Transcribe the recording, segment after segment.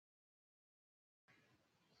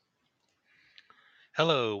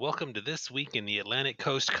Hello, welcome to This Week in the Atlantic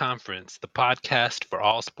Coast Conference, the podcast for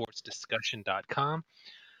allsportsdiscussion.com.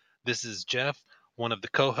 This is Jeff, one of the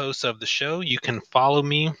co-hosts of the show. You can follow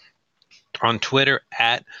me on Twitter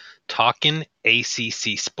at Talkin'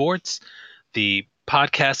 ACC Sports. The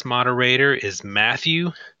podcast moderator is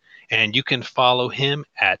Matthew, and you can follow him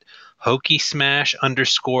at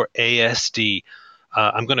HokeySmash_ASD.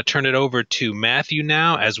 I'm going to turn it over to Matthew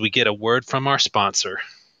now as we get a word from our sponsor.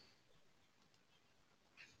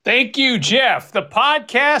 Thank you, Jeff. The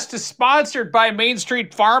podcast is sponsored by Main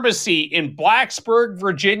Street Pharmacy in Blacksburg,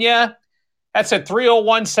 Virginia. That's at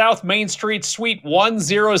 301 South Main Street, Suite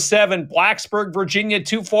 107, Blacksburg, Virginia,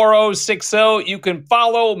 24060. You can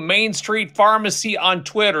follow Main Street Pharmacy on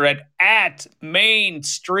Twitter at Main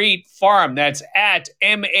Street Farm. That's at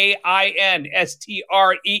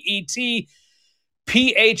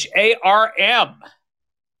MAINSTREETPHARM.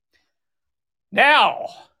 Now,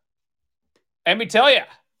 let me tell you,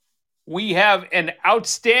 we have an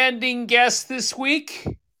outstanding guest this week.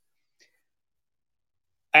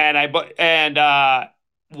 And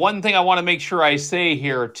one thing I want to make sure I say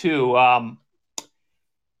here too,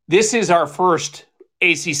 this is our first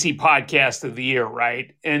ACC podcast of the year,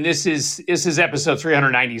 right? And this is episode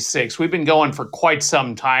 396. We've been going for quite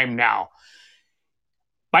some time now.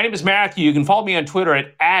 My name is Matthew. You can follow me on Twitter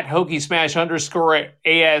at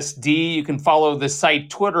HokeySmash_ASD. You can follow the site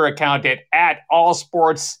Twitter account at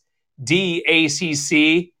AllSportsDACC.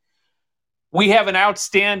 We have an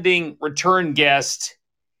outstanding return guest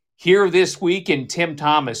here this week in Tim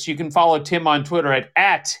Thomas. You can follow Tim on Twitter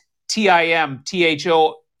at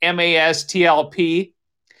TIMTHOMASTLP.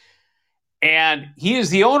 And he is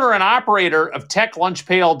the owner and operator of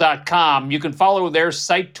TechLunchPail.com. You can follow their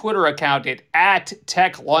site Twitter account at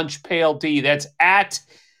TechLunchPailD. That's at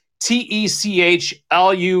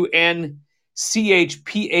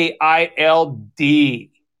TECHLUNCHPAILD.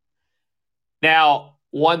 Now,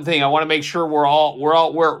 one thing I want to make sure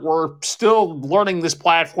we're still learning this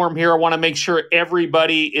platform here. I want to make sure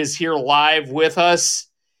everybody is here live with us.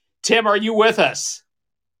 Tim, are you with us?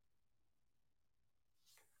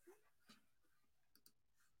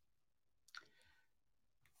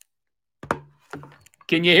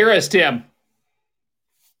 Can you hear us, Tim?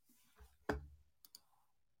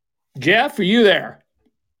 Jeff, are you there?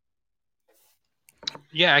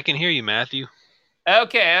 Yeah, I can hear you, Matthew.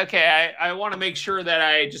 Okay. I want to make sure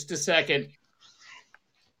that just a second.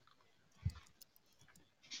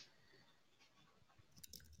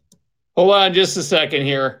 Hold on just a second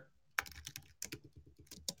here.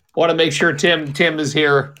 Want to make sure Tim is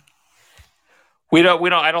here. I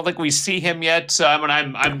don't think we see him yet. So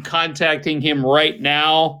I'm contacting him right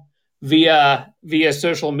now via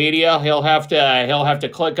social media. He'll have to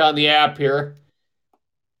click on the app here.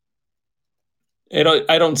 I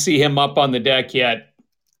don't see him up on the deck yet.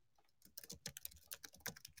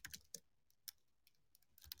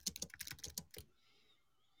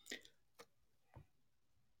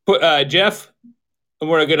 Jeff,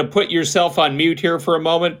 we're going to put yourself on mute here for a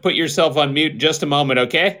moment. Put yourself on mute just a moment,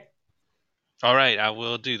 okay? All right, I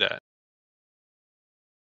will do that.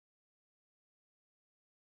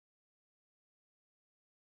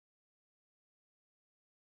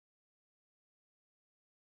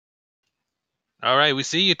 All right, we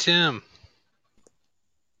see you, Tim.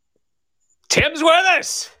 Tim's with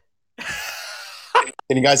us.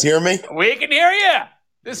 Can you guys hear me? We can hear you.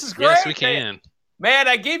 This is great. Yes, we can. Man,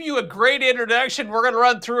 I gave you a great introduction. We're going to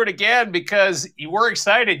run through it again because you were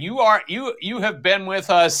excited. You have been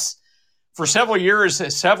with us for several years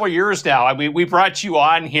now. I mean, we brought you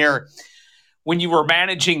on here when you were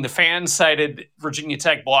managing the fan-sided Virginia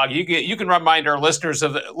Tech blog. You can remind our listeners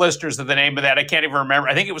of the name of that. I can't even remember.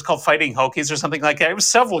 I think it was called Fighting Hokies or something like that. It was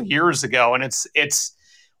several years ago, and it's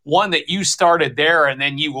one that you started there, and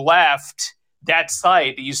then you left that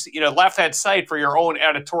site. You left that site for your own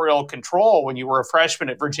editorial control when you were a freshman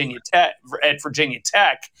at Virginia Tech.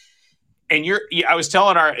 And I was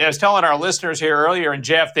telling our listeners here earlier, and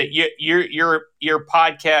Jeff, that your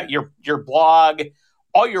podcast, your blog,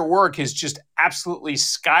 all your work has just absolutely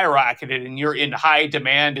skyrocketed, and you're in high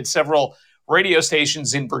demand at several radio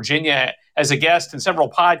stations in Virginia as a guest, and several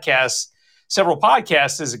podcasts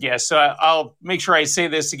as a guest. So I'll make sure I say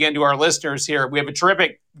this again to our listeners here. We have a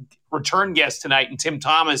terrific return guest tonight in Tim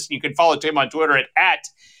Thomas. You can follow Tim on Twitter at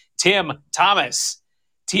Tim Thomas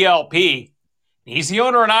TLP. He's the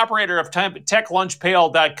owner and operator of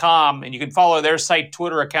TechLunchPail.com, and you can follow their site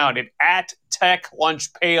Twitter account at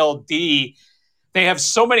TechLunchPailD. They have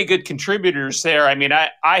so many good contributors there. I mean, I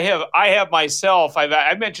have myself.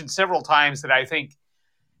 I've mentioned several times that I think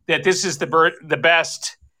that this is the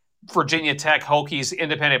best Virginia Tech Hokies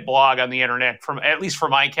independent blog on the internet. From at least for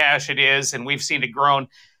my cache, it is, and we've seen it grown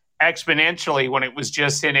exponentially when it was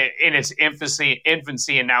just in its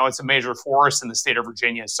infancy, and now it's a major force in the state of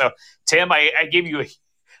Virginia. So, Tim, I give you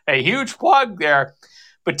a huge plug there.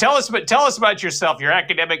 But tell us about yourself, your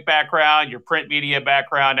academic background, your print media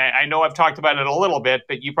background. I know I've talked about it a little bit,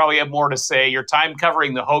 but you probably have more to say. Your time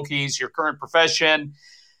covering the Hokies, your current profession.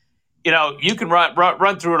 You can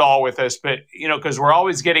run through it all with us, but, because we're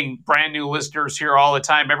always getting brand new listeners here all the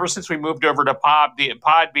time. Ever since we moved over to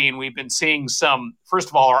Podbean, we've been seeing first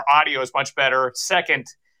of all, our audio is much better. Second,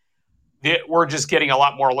 we're just getting a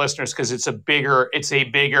lot more listeners because it's a bigger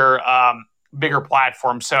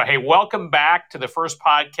platform. So, hey, welcome back to the first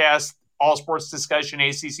podcast, All Sports Discussion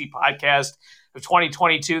ACC podcast of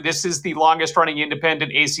 2022. This is the longest running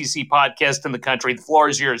independent ACC podcast in the country. The floor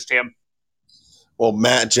is yours, Tim. Well,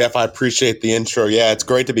 Matt, Jeff, I appreciate the intro. Yeah, it's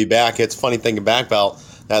great to be back. It's funny thinking back about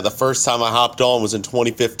the first time I hopped on was in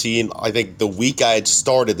 2015. I think the week I had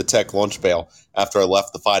started the Tech Lunch Pail after I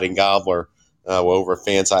left the Fighting Gobbler over at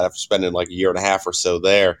Fanside after spending like a year and a half or so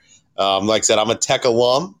there. Like I said, I'm a Tech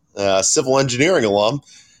alum, civil engineering alum.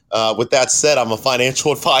 With that said, I'm a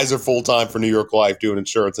financial advisor full-time for New York Life doing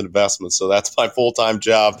insurance and investments. So that's my full-time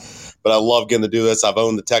job. But I love getting to do this. I've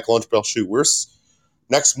owned the Tech Lunch Pail.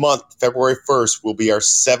 Next month, February 1st, will be our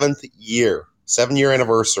 7-year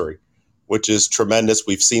anniversary, which is tremendous.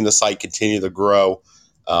 We've seen the site continue to grow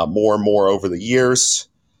more and more over the years.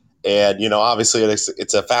 And, obviously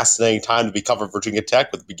it's a fascinating time to be covering Virginia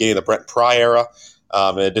Tech with the beginning of the Brent Pry era,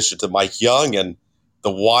 in addition to Mike Young and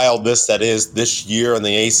the wildness that is this year in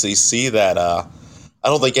the ACC that I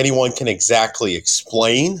don't think anyone can exactly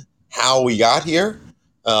explain how we got here.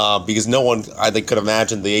 Because no one, I think, could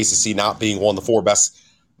imagine the ACC not being one of the four best,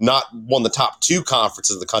 not one of the top 2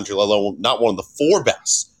 conferences in the country, let alone not one of the 4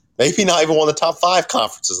 best, maybe not even one of the top 5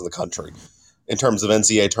 conferences in the country in terms of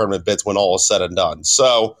NCAA tournament bids when all is said and done.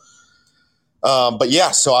 So,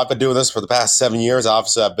 so I've been doing this for the past 7 years.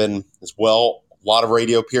 Obviously, I've been as well, a lot of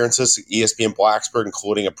radio appearances, ESPN Blacksburg,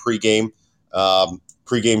 including a pregame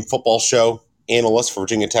football show analyst for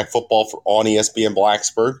Virginia Tech football on ESPN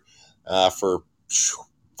Blacksburg for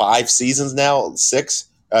 5 seasons now, 6,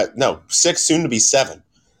 soon to be 7.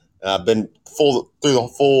 Been through the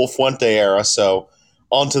full Fuente era, so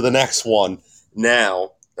on to the next one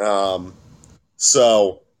now.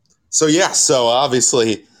 So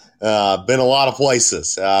obviously been a lot of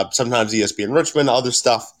places. Sometimes ESPN Richmond, other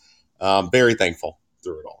stuff. Very thankful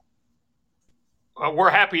through it all.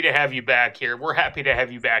 We're happy to have you back here. We're happy to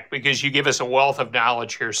have you back because you give us a wealth of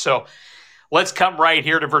knowledge here. So let's come right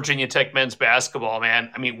here to Virginia Tech men's basketball,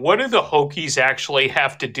 man. I mean, what do the Hokies actually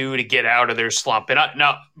have to do to get out of their slump? And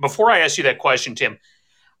now, before I ask you that question, Tim,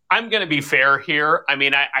 I'm going to be fair here. I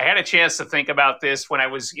mean, I had a chance to think about this when I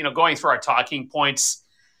was, going through our talking points.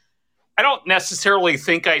 I don't necessarily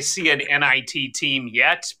think I see an NIT team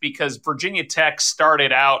yet because Virginia Tech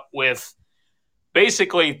started out with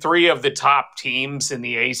basically 3 of the top teams in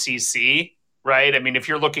the ACC. Right? I mean, if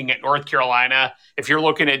you're looking at North Carolina, if you're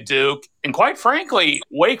looking at Duke, and quite frankly,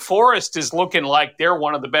 Wake Forest is looking like they're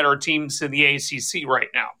one of the better teams in the ACC right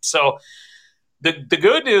now. So the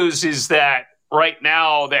good news is that right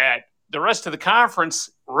now that the rest of the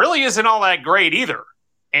conference really isn't all that great either.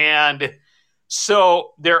 And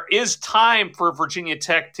so there is time for Virginia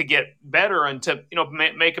Tech to get better and to,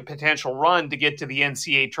 make a potential run to get to the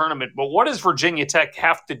NCAA tournament. But what does Virginia Tech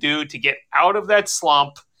have to do to get out of that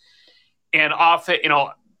slump? And often,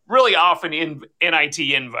 really often in NIT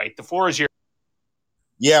invite. The floor is yours.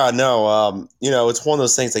 Yeah, no, it's one of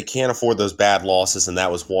those things they can't afford those bad losses, and that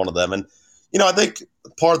was one of them. And, I think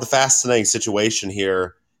part of the fascinating situation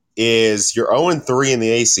here is you're 0-3 in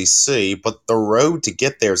the ACC, but the road to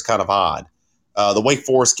get there is kind of odd. The Wake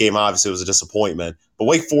Forest game obviously was a disappointment, but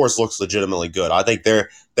Wake Forest looks legitimately good. I think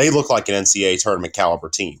they look like an NCAA tournament caliber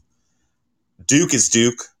team. Duke is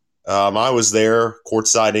Duke. I was there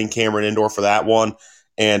courtside in Cameron Indoor for that one.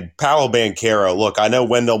 And Paolo Banchero, look, I know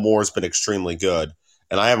Wendell Moore's been extremely good,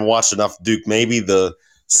 and I haven't watched enough Duke maybe to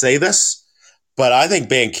say this, but I think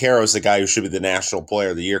Banchero is the guy who should be the National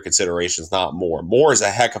Player of the Year considerations, not Moore. Moore is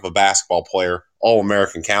a heck of a basketball player,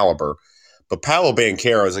 all-American caliber, but Paolo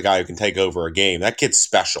Banchero is a guy who can take over a game. That kid's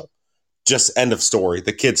special. Just end of story.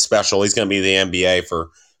 The kid's special. He's going to be in the NBA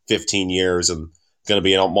for 15 years and going to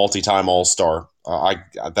be a multi-time All-Star.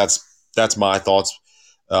 That's my thoughts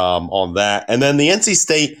on that. And then the NC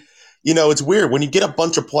State, it's weird. When you get a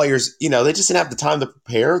bunch of players, they just didn't have the time to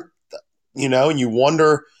prepare, and you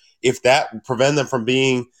wonder if that would prevent them from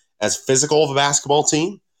being as physical of a basketball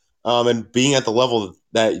team and being at the level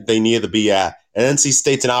that they needed to be at. And NC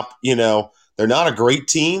State's They're not a great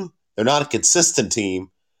team. They're not a consistent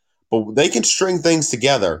team, but they can string things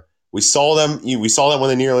together. We saw them when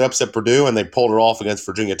they nearly upset Purdue, and they pulled it off against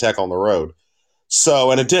Virginia Tech on the road.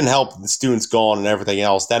 So, and it didn't help the students gone and everything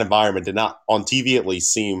else. That environment did not, on TV at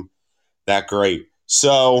least, seem that great.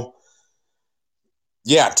 So,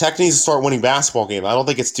 yeah, Tech needs to start winning basketball games. I don't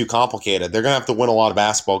think it's too complicated. They're going to have to win a lot of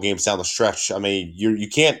basketball games down the stretch. I mean, you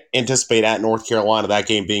can't anticipate at North Carolina that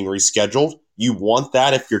game being rescheduled. You want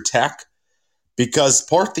that if you're Tech, because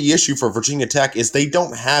part of the issue for Virginia Tech is they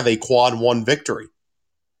don't have a quad one victory.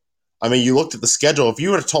 I mean, you looked at the schedule. If you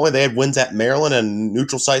would have told me they had wins at Maryland and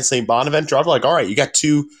neutral site St. Bonaventure, I'd be like, all right, you got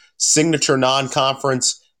two signature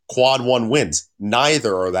non-conference quad one wins.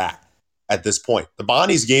 Neither are that at this point. The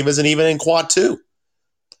Bonnie's game isn't even in quad two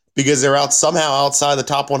because they're somehow outside the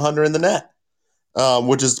top 100 in the net,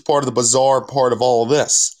 which is part of the bizarre part of all of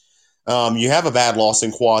this. You have a bad loss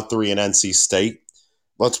in quad three in NC State.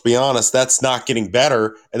 Let's be honest, that's not getting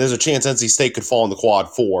better, and there's a chance NC State could fall in the quad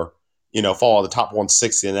four. Fall in the top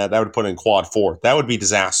 160, and that would put in quad four. That would be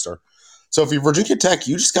disaster. So if you're Virginia Tech,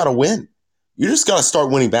 you just got to win. You just got to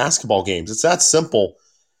start winning basketball games. It's that simple.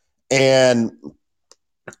 And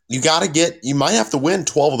you might have to win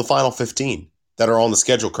 12 of the final 15 that are on the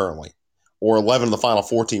schedule currently, or 11 of the final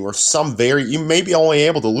 14, or you may be only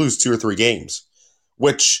able to lose 2 or 3 games,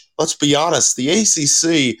 which, let's be honest, the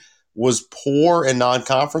ACC was poor in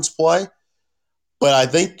non-conference play. But I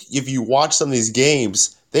think if you watch some of these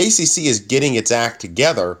games, the ACC is getting its act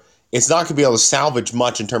together. It's not going to be able to salvage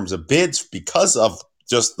much in terms of bids because of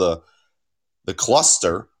just the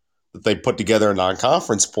cluster that they put together in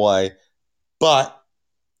non-conference play. But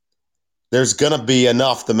there's going to be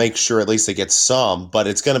enough to make sure at least they get some. But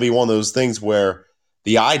it's going to be one of those things where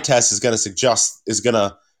the eye test is going to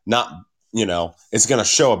it's going to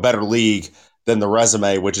show a better league than the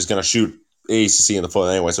resume, which is going to shoot ACC in the foot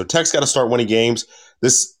anyway. So Tech's got to start winning games.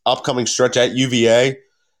 This upcoming stretch at UVA,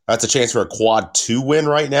 that's a chance for a quad 2 win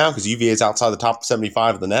right now because UVA is outside the top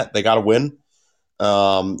 75 of the net. They got to win.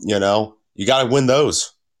 You got to win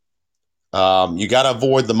those. You got to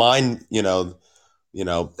avoid the at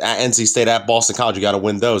NC State, at Boston College, you got to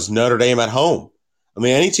win those. Notre Dame at home. I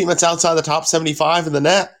mean, any team that's outside the top 75 in the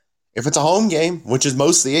net, if it's a home game, which is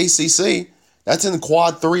most of the ACC, that's in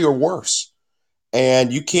quad 3 or worse.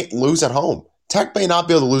 And you can't lose at home. Tech may not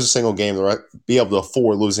be able to lose a single game, be able to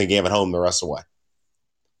afford losing a game at home the rest of the way.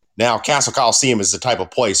 Now, Castle Coliseum is the type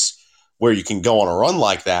of place where you can go on a run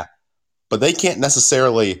like that, but they can't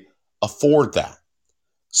necessarily afford that.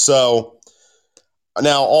 So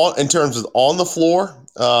now, in terms of on the floor,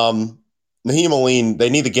 Naheem Aline, they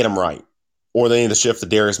need to get him right, or they need to shift to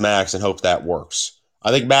Darius Maddox and hope that works.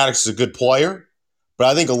 I think Maddox is a good player, but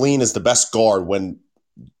I think Aline is the best guard when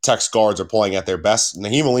Tech's guards are playing at their best.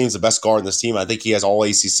 Naheem Aline's the best guard in this team. I think he has all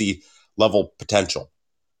ACC level potential.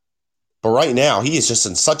 But right now, he is just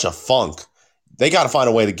in such a funk. They got to find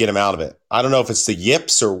a way to get him out of it. I don't know if it's the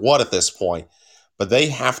yips or what at this point, but they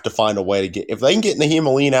have to find a way to get – if they can get Naheem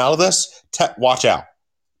Aline out of this, Tech, watch out.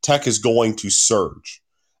 Tech is going to surge.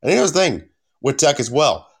 And here's the thing with Tech as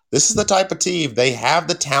well. This is the type of team, they have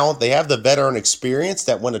the talent, they have the veteran experience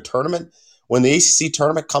that when the ACC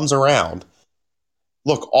tournament comes around,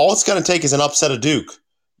 look, all it's going to take is an upset of Duke,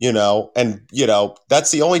 and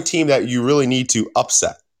that's the only team that you really need to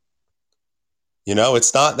upset.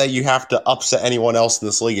 It's not that you have to upset anyone else in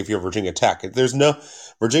this league if you're Virginia Tech.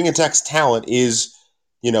 Virginia Tech's talent is,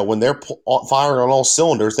 when they're firing on all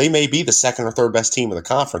cylinders, they may be the second or third best team in the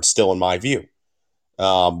conference still, in my view,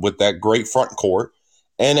 with that great front court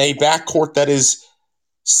and a back court that is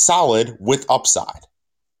solid with upside.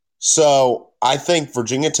 So I think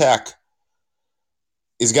Virginia Tech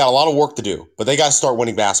has got a lot of work to do, but they got to start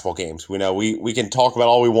winning basketball games. We can talk about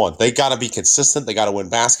all we want. They got to be consistent. They got to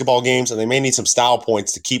win basketball games, and they may need some style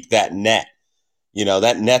points to keep that net.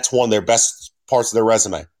 That net's one of their best parts of their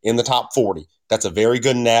resume in the top 40. That's a very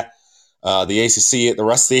good net. The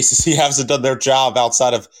rest of the ACC hasn't done their job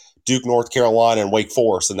outside of Duke, North Carolina, and Wake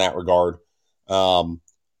Forest in that regard.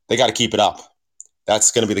 They got to keep it up.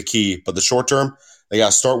 That's going to be the key. But the short term, they got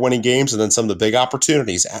to start winning games, and then some of the big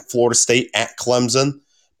opportunities at Florida State, at Clemson.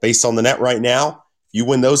 Based on the net right now, you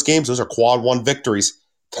win those games, those are quad 1 victories.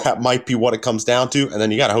 That might be what it comes down to. And then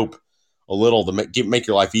you got to hope a little to make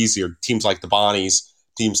your life easier. Teams like the Bonnies,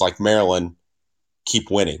 teams like Maryland, keep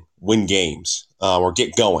win games, or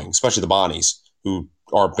get going, especially the Bonnies, who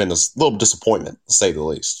are been a little disappointment, to say the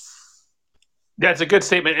least. That's a good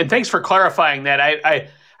statement. And thanks for clarifying that.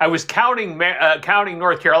 I was counting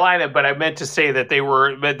North Carolina, but I meant to say that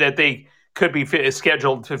they could be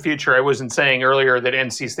scheduled to future. I wasn't saying earlier that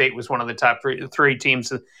NC State was one of the top three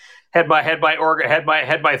teams had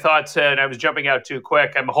my thoughts, and I was jumping out too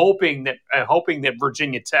quick. I'm hoping that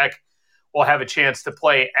Virginia Tech will have a chance to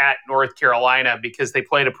play at North Carolina because they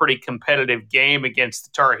played a pretty competitive game against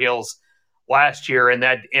the Tar Heels last year, and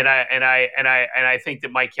I think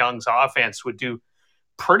that Mike Young's offense would do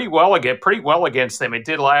pretty well against them. It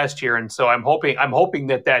did last year, and so I'm hoping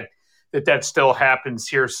that still happens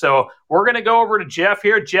here. So we're going to go over to Jeff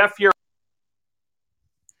here. Jeff, you're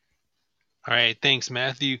all right. Thanks,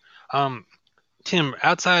 Matthew. Tim,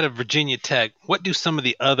 outside of Virginia Tech, what do some of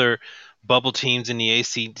the other bubble teams in the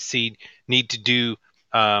ACC need to do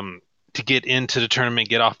to get into the tournament,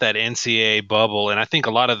 get off that NCAA bubble? And I think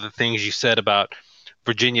a lot of the things you said about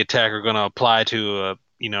Virginia Tech are going to apply to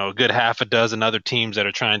a good half a dozen other teams that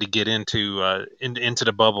are trying to get into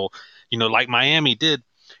the bubble. Like Miami did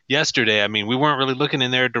yesterday. I mean, we weren't really looking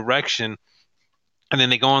in their direction. And then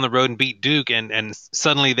they go on the road and beat Duke, and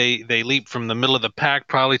suddenly they leap from the middle of the pack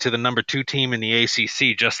probably to the number 2 team in the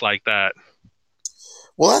ACC just like that.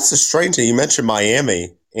 Well, that's the strange thing. You mentioned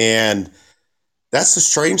Miami, and that's the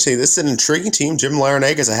strange thing. This is an intriguing team. Jim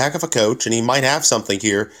Larinaga is a heck of a coach, and he might have something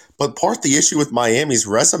here. But part of the issue with Miami's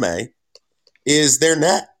resume is their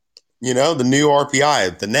net. The new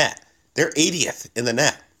RPI, the net. They're 80th in the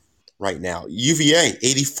net right now. UVA,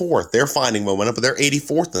 84th. They're finding momentum, but they're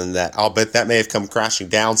 84th in the net. I'll bet that may have come crashing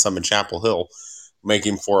down some in Chapel Hill,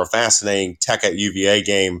 making for a fascinating Tech at UVA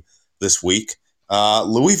game this week.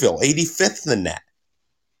 Louisville, 85th in the net.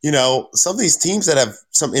 Some of these teams that have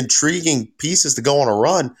some intriguing pieces to go on a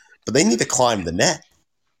run, but they need to climb the net.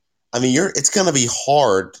 I mean, it's going to be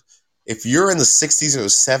hard if you're in the 60s or the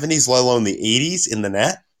 70s, let alone the 80s in the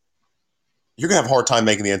net. You're going to have a hard time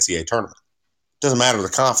making the NCAA tournament. Doesn't matter the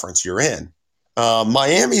conference you're in.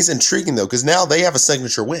 Miami's intriguing, though, because now they have a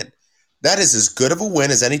signature win. That is as good of a win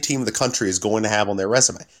as any team in the country is going to have on their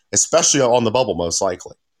resume, especially on the bubble, most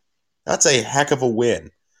likely. That's a heck of a win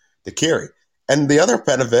to carry. And the other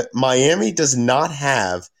benefit, Miami does not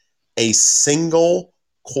have a single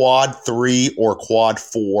quad 3 or quad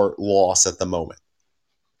 4 loss at the moment.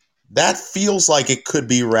 That feels like it could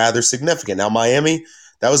be rather significant. Now, Miami,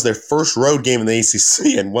 that was their first road game in the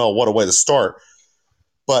ACC, and, well, what a way to start.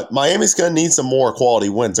 But Miami's going to need some more quality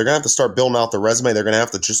wins. They're going to have to start building out the resume. They're going to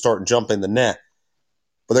have to just start jumping the net.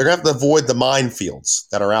 But they're going to have to avoid the minefields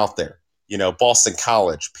that are out there. Boston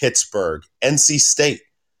College, Pittsburgh, NC State.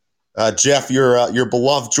 Jeff, your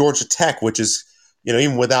beloved Georgia Tech, which is,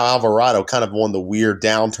 even without Alvarado, kind of one of the weird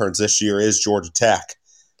downturns this year is Georgia Tech.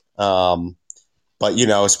 But,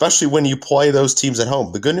 especially when you play those teams at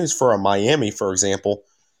home. The good news for Miami, for example,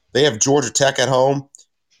 they have Georgia Tech at home.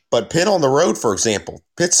 But Pitt on the road, for example,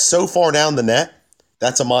 Pitt's so far down the net,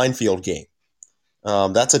 that's a minefield game.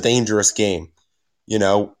 That's a dangerous game.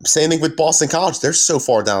 Same thing with Boston College. They're so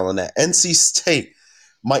far down the net. NC State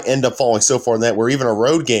might end up falling so far in the net where even a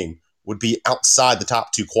road game would be outside the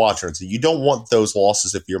top 2 quadrants. You don't want those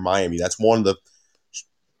losses if you're Miami. That's one of the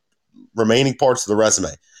remaining parts of the resume.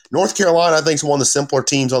 North Carolina, I think, is one of the simpler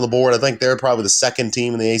teams on the board. I think they're probably the second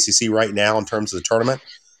team in the ACC right now in terms of the tournament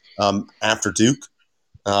after Duke.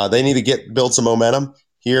 They need to build some momentum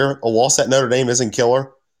here. A loss at Notre Dame isn't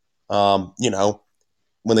killer.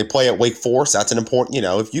 When they play at Wake Forest, that's an important,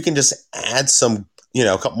 if you can just add some,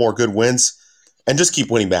 a couple more good wins and just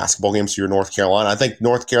keep winning basketball games for your North Carolina. I think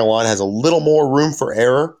North Carolina has a little more room for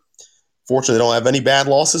error. Fortunately, they don't have any bad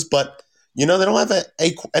losses, but, they don't have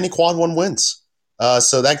any quad 1 wins.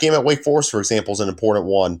 So that game at Wake Forest, for example, is an important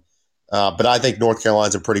one. But I think North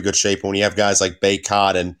Carolina's in pretty good shape. And when you have guys like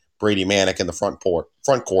Baycott and Brady Manick in the front court,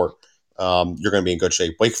 you're going to be in good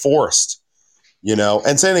shape. Wake Forest,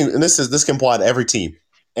 and same thing. And this can apply to every team.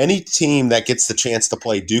 Any team that gets the chance to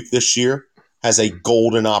play Duke this year has a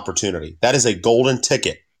golden opportunity. That is a golden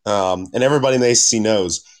ticket, and everybody in the ACC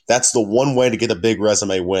knows that's the one way to get a big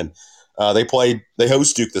resume win. They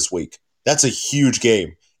host Duke this week. That's a huge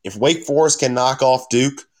game. If Wake Forest can knock off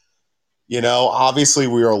Duke, obviously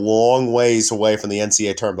we are a long ways away from the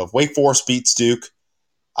NCAA tournament. If Wake Forest beats Duke,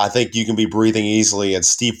 I think you can be breathing easily, and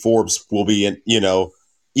Steve Forbes will be,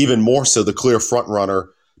 even more so the clear front runner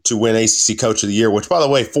to win ACC Coach of the Year, which, by the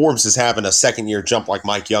way, Forbes is having a second-year jump like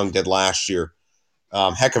Mike Young did last year.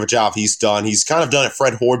 Heck of a job he's done. He's kind of done it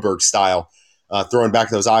Fred Hoiberg style, throwing back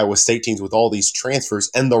those Iowa State teams with all these transfers,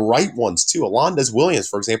 and the right ones, too. Alondes Williams,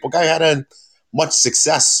 for example, guy had much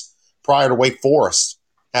success prior to Wake Forest,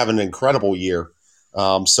 having an incredible year.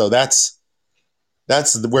 So that's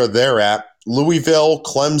where they're at. Louisville,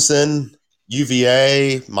 Clemson,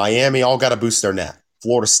 UVA, Miami all got to boost their net.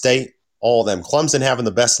 Florida State, all of them. Clemson having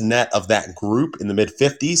the best net of that group in the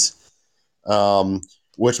mid-50s,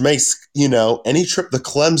 which makes, any trip to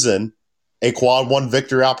Clemson a quad one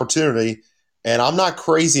victory opportunity. And I'm not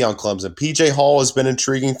crazy on Clemson. PJ Hall has been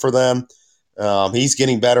intriguing for them. He's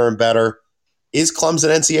getting better and better. Is Clemson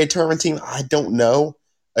NCAA tournament team? I don't know.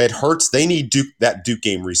 It hurts. They need that Duke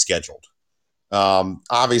game rescheduled.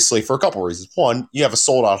 Obviously, for a couple of reasons. One, you have a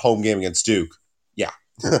sold-out home game against Duke. Yeah,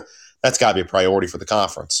 that's got to be a priority for the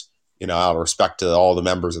conference, out of respect to all the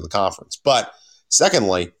members of the conference. But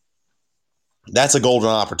secondly, that's a golden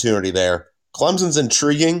opportunity there. Clemson's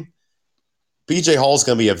intriguing. PJ Hall is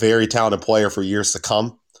going to be a very talented player for years to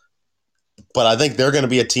come. But I think they're going to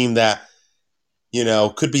be a team that,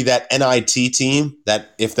 could be that NIT team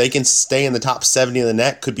that if they can stay in the top 70 in the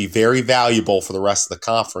net, could be very valuable for the rest of the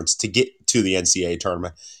conference to get to the NCAA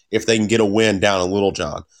tournament if they can get a win down in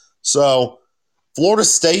Littlejohn. So Florida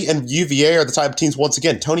State and UVA are the type of teams, once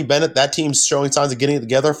again, Tony Bennett, that team's showing signs of getting it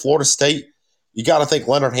together. Florida State, you got to think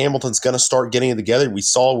Leonard Hamilton's going to start getting it together. We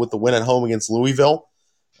saw with the win at home against Louisville.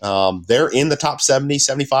 They're in the top 70,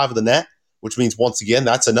 75 of the net, which means, once again,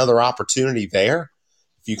 that's another opportunity there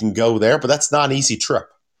if you can go there. But that's not an easy trip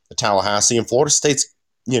to Tallahassee. And Florida State's,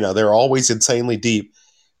 they're always insanely deep.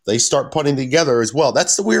 They start putting together as well.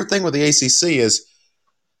 That's the weird thing with the ACC is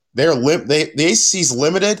the ACC's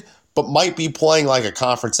limited, but might be playing like a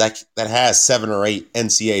conference that has 7 or 8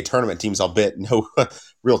 NCAA tournament teams, albeit no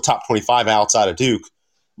real top 25 outside of Duke.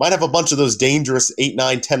 Might have a bunch of those dangerous 8,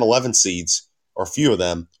 9, 10, 11 seeds, or a few of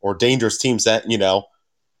them, or dangerous teams that,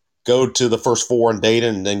 go to the first 4 in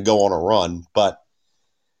Dayton and then go on a run. But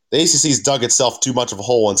the ACC's dug itself too much of a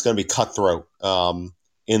hole, and it's going to be cutthroat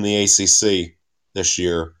in the ACC this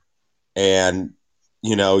year. And,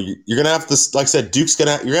 you're going to have to, like I said, you're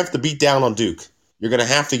going to have to beat down on Duke. You're going to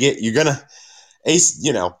have to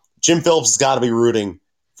Jim Phillips has got to be rooting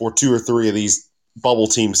for 2 or 3 of these bubble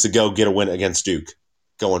teams to go get a win against Duke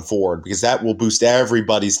going forward, because that will boost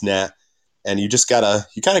everybody's net. And you kind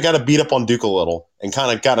of got to beat up on Duke a little and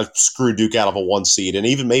kind of got to screw Duke out of a 1 seed and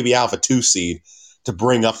even maybe out of a 2 seed to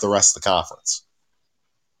bring up the rest of the conference.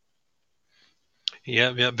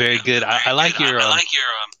 Yeah, very good. I like your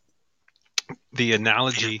the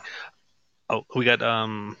analogy. Oh, we got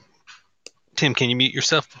Tim. Can you mute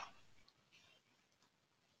yourself?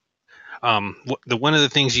 One of the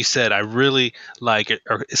things you said I really like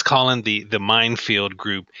is calling the minefield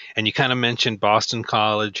group, and you kind of mentioned Boston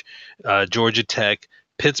College, Georgia Tech,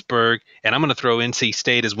 Pittsburgh, and I'm going to throw NC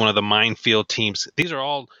State as one of the minefield teams. These are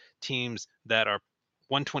all teams that are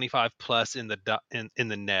 125 plus in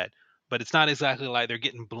the net, but it's not exactly like they're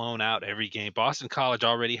getting blown out every game. Boston College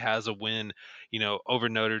already has a win, over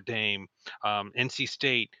Notre Dame. NC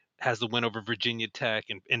State has the win over Virginia Tech,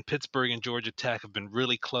 and Pittsburgh and Georgia Tech have been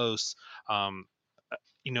really close.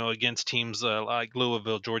 Against teams like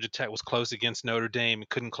Louisville. Georgia Tech was close against Notre Dame and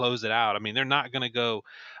couldn't close it out. I mean, they're not going to go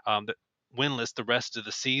winless the rest of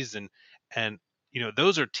the season. And,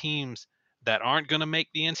 those are teams that aren't going to make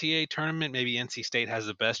the NCAA tournament. Maybe NC State has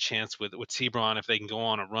the best chance with Sebron if they can go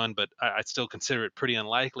on a run, but I'd still consider it pretty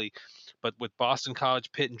unlikely. But with Boston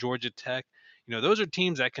College, Pitt, and Georgia Tech, those are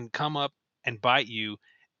teams that can come up and bite you.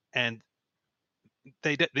 And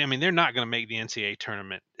they're not going to make the NCAA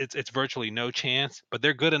tournament. It's virtually no chance, but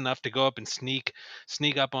they're good enough to go up and sneak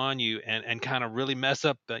up on you and kind of really mess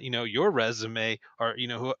up your resume or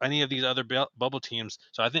any of these other bubble teams.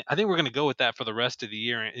 So I think we're going to go with that for the rest of the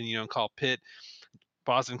year and call Pitt,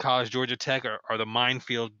 Boston College, Georgia Tech are the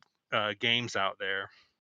minefield games out there.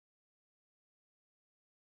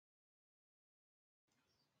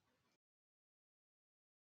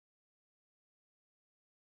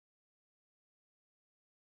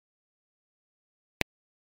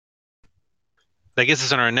 That gets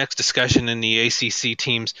us on our next discussion in the ACC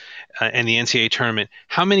teams and the NCAA tournament.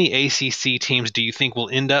 How many ACC teams do you think will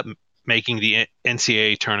end up making the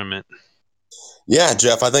NCAA tournament? Yeah,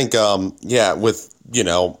 Jeff, I think, with,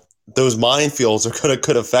 those minefields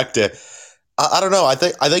could affect it. I don't know. I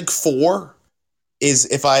think 4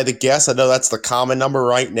 is, if I had to guess, I know that's the common number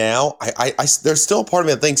right now. There's still a part of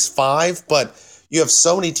me that thinks 5, but you have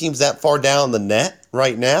so many teams that far down the net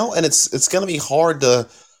right now, and it's going to be hard to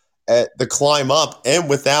climb up, and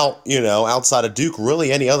without, outside of Duke, really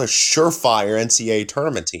any other surefire NCAA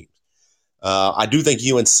tournament team. I do think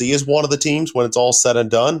UNC is one of the teams when it's all said and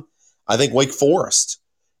done. I think Wake Forest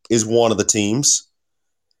is one of the teams.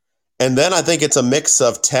 And then I think it's a mix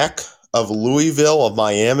of Tech, of Louisville, of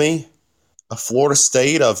Miami, of Florida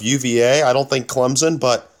State, of UVA. I don't think Clemson,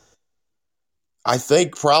 but I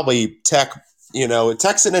think probably Tech.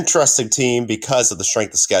 Tech's an interesting team because of the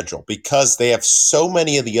strength of schedule, because they have so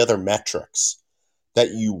many of the other metrics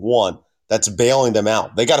that you want that's bailing them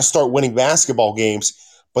out. They got to start winning basketball games,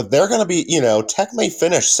 but they're going to be, Tech may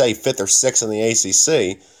finish, say, 5th or 6th in the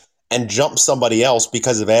ACC, and jump somebody else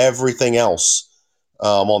because of everything else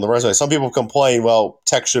on the resume. Some people complain, well,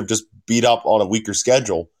 Tech should have just beat up on a weaker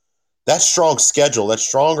schedule. That strong schedule, that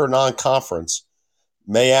stronger non-conference,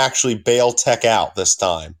 may actually bail Tech out this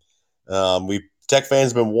time. Tech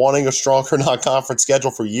fans have been wanting a stronger non-conference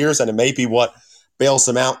schedule for years, and it may be what bails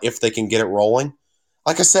them out if they can get it rolling.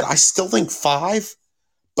 Like I said, I still think 5,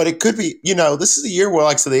 but it could be, this is a year where,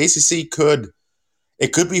 like I said, the ACC could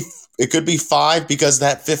be 5 because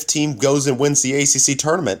that 5th team goes and wins the ACC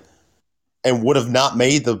tournament and would have not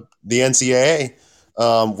made the NCAA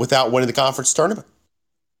without winning the conference tournament.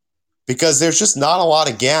 Because there's just not a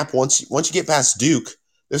lot of gap once you get past Duke.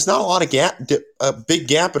 There's not a lot of big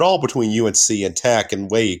gap at all between UNC and Tech and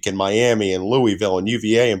Wake and Miami and Louisville and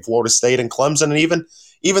UVA and Florida State and Clemson and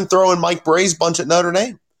even throw in Mike Bray's bunch at Notre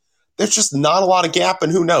Dame. There's just not a lot of gap,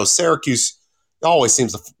 and who knows? Syracuse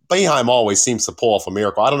Boeheim always seems to pull off a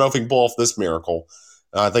miracle. I don't know if he can pull off this miracle.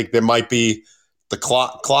 I think there might be the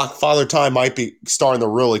clock Father Time might be starting to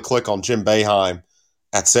really click on Jim Boeheim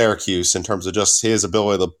at Syracuse in terms of just his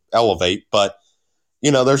ability to elevate. But,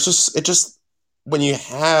 when you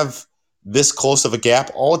have this close of a gap,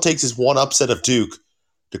 all it takes is one upset of Duke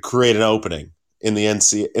to create an opening in the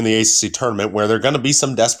ACC tournament where there are going to be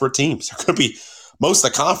some desperate teams. There could be most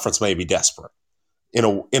of the conference may be desperate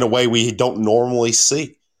in a way we don't normally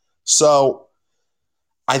see. So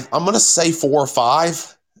I'm going to say 4 or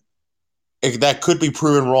 5. That could be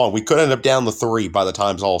proven wrong. We could end up down to 3 by the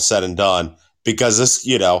time's all said and done. Because this,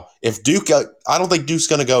 if Duke, I don't think Duke's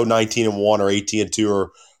going to go 19-1 or 18-2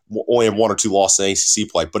 or only have 1 or 2 losses in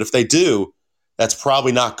ACC play. But if they do, that's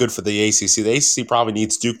probably not good for the ACC. The ACC probably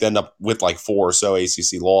needs Duke to end up with like 4 or so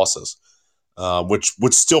ACC losses, which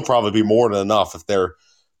would still probably be more than enough if they're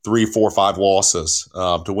 3, 4, 5 losses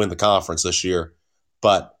to win the conference this year.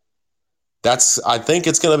 But I think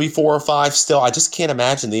it's going to be 4 or 5 still. I just can't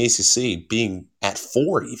imagine the ACC being at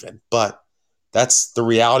 4 even. But that's the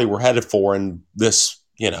reality we're headed for in this,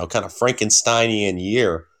 kind of Frankensteinian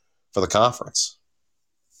year for the conference.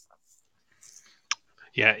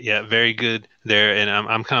 Yeah, very good there, and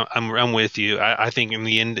I'm with you. I think in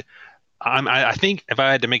the end, I think if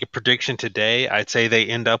I had to make a prediction today, I'd say they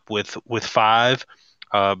end up with 5,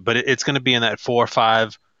 but it's going to be in that 4 or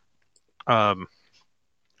 5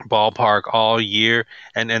 ballpark all year,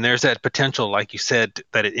 and there's that potential, like you said,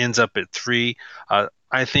 that it ends up at 3.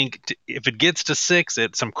 I think if it gets to 6,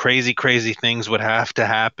 some crazy things would have to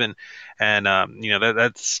happen, and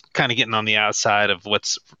that's kind of getting on the outside of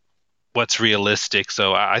what's realistic.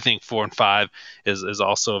 So I think 4 and 5 is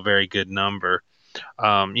also a very good number.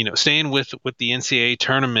 Staying with the NCAA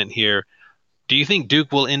tournament here, do you think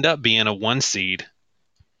Duke will end up being a 1 seed?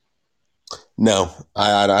 No,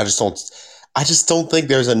 I just don't. I just don't think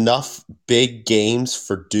there's enough big games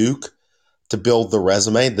for Duke to build the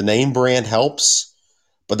resume. The name brand helps,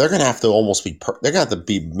 but they're going to have to almost be. They're going to have to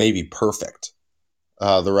be maybe perfect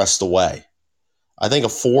the rest of the way. I think a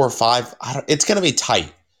 4 or 5. It's going to be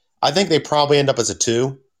tight. I think they probably end up as a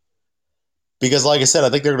 2 because, like I said,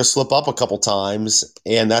 I think they're going to slip up a couple times,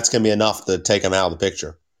 and that's going to be enough to take them out of the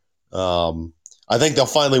picture. I think they'll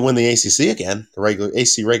finally win the ACC again, the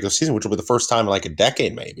ACC regular season, which will be the first time in like a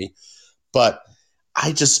decade maybe. But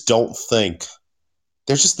I just don't think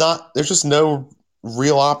there's just no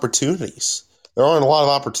real opportunities. There aren't a lot of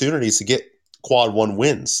opportunities to get quad 1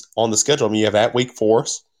 wins on the schedule. I mean, you have at Wake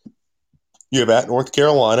Forest, you have at North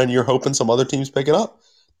Carolina, and you're hoping some other teams pick it up.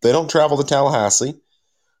 They don't travel to Tallahassee.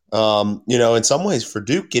 In some ways for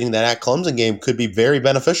Duke, getting that at Clemson game could be very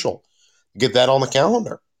beneficial. Get that on the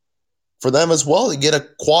calendar for them as well to get a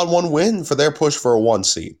quad 1 win for their push for a 1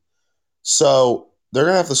 seed. So they're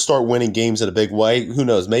going to have to start winning games in a big way. Who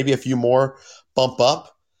knows? Maybe a few more bump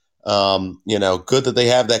up. Good that they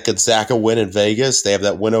have that Gonzaga win in Vegas. They have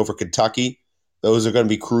that win over Kentucky. Those are going to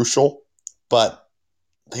be crucial. But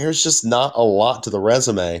there's just not a lot to the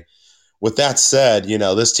resume. With that said,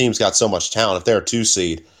 this team's got so much talent. If they're a 2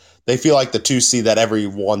 seed, they feel like the 2 seed that every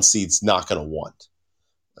 1 seed's not going to want.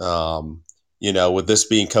 With this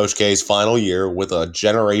being Coach K's final year with a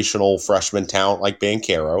generational freshman talent like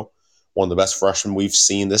Banchero, one of the best freshmen we've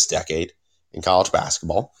seen this decade in college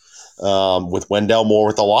basketball, with Wendell Moore,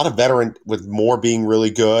 with a lot of veteran, with Moore being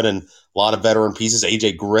really good and a lot of veteran pieces,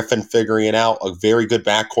 AJ Griffin figuring it out, a very good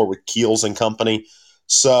backcourt with Keels and company.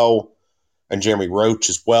 So, and Jeremy Roach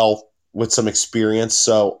as well with some experience.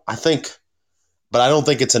 So I don't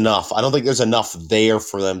think it's enough. I don't think there's enough there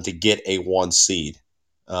for them to get a 1 seed.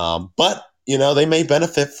 But they may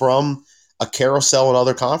benefit from a carousel in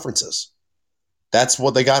other conferences. That's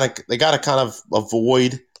what they got to kind of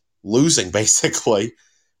avoid losing, basically,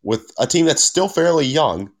 with a team that's still fairly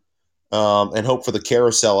young. and hope for the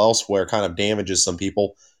carousel elsewhere kind of damages some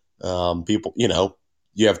people.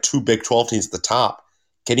 You have two Big 12 teams at the top.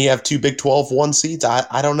 Can you have two Big 12 one seeds?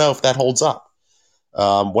 I don't know if that holds up.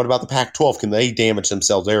 What about the Pac-12? Can they damage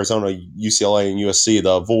themselves? Arizona, UCLA, and USC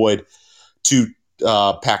to avoid two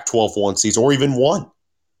Pac-12 one seeds or even one.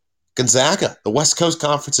 Gonzaga, the West Coast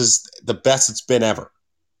Conference is the best it's been ever.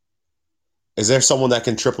 Is there someone that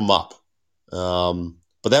can trip them up?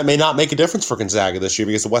 But that may not make a difference for Gonzaga this year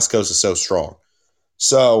because the West Coast is so strong.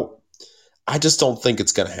 So I just don't think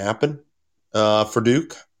it's going to happen for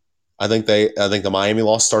Duke. I think the Miami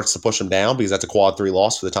loss starts to push them down because that's a quad 3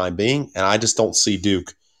 loss for the time being, and I just don't see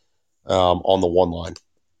Duke on the one line.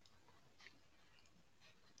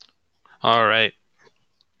 All right.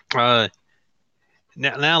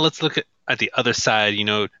 Now let's look at the other side.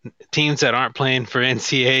 Teams that aren't playing for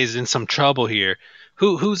NCAAs in some trouble here.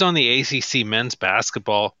 Who's on the ACC men's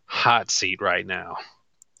basketball hot seat right now?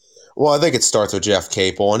 Well, I think it starts with Jeff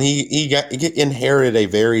Capel, and he inherited a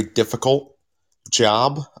very difficult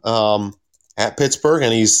job at Pittsburgh,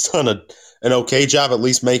 and he's done an okay job, at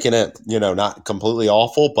least making it, not completely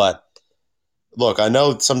awful. But look, I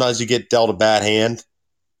know sometimes you get dealt a bad hand,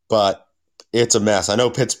 but it's a mess. I know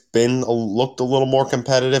Pitt's looked a little more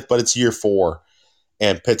competitive, but it's year 4,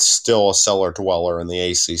 and Pitt's still a cellar dweller in the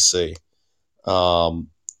ACC.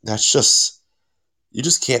 That's just, you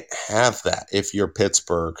just can't have that if you're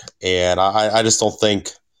Pittsburgh, and I just don't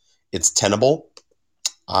think it's tenable.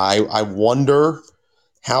 I wonder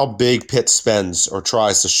how big Pitt spends or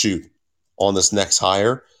tries to shoot on this next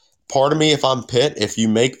hire. Part of me, if I'm Pitt, if you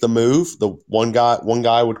make the move, the one guy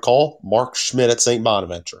I would call Mark Schmidt at St.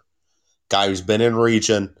 Bonaventure, guy who's been in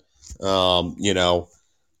region,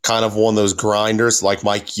 kind of one of those grinders like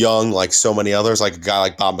Mike Young, like so many others, like a guy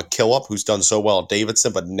like Bob McKillop, who's done so well at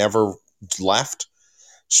Davidson but never left.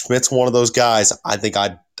 Schmidt's one of those guys. I think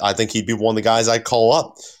he'd be one of the guys I'd call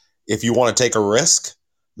up. If you want to take a risk,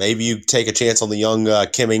 maybe you take a chance on the young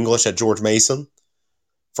Kim English at George Mason,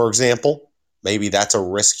 for example. Maybe that's a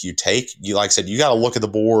risk you take. Like I said, you got to look at the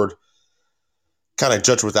board, kind of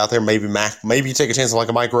judge what's out there. Maybe you take a chance on like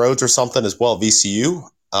a Mike Rhodes or something as well at VCU.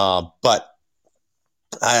 But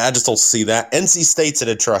I just don't see that. NC State's an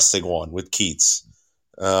interesting one with Keats.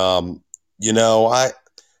 I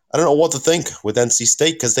don't know what to think with NC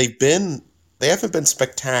State because they haven't been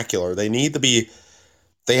spectacular. They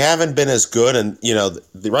haven't been as good, and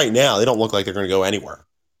right now they don't look like they're going to go anywhere.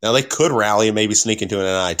 Now they could rally and maybe sneak into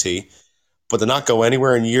an NIT, but they're not go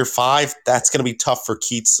anywhere in year 5. That's going to be tough for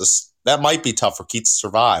Keats. That might be tough for Keats to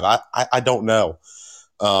survive. I don't know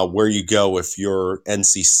where you go if you're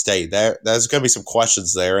NC State. There's going to be some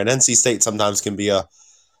questions there, and NC State sometimes can be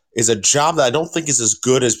is a job that I don't think is as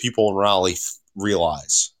good as people in Raleigh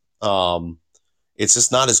realize. It's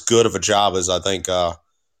just not as good of a job as I think,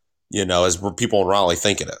 as people in Raleigh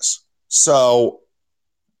think it is. So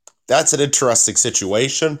that's an interesting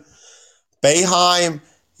situation. Boeheim,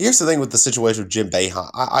 here's the thing with the situation with Jim Boeheim.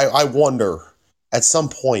 I wonder at some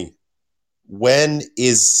point, when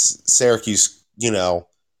is Syracuse, the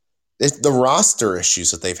roster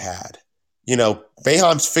issues that they've had.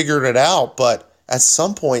 Boeheim's figured it out, but at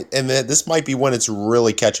some point, and this might be when it's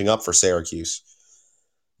really catching up for Syracuse.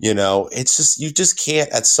 It's just, you just can't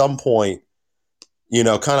at some point,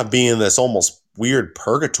 kind of be in this almost weird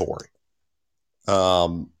purgatory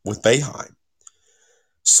with Boeheim.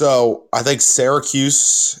 So I think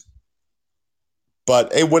Syracuse,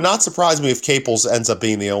 but it would not surprise me if Capels ends up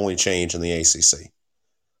being the only change in the ACC.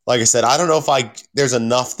 Like I said, I don't know if there's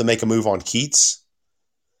enough to make a move on Keats,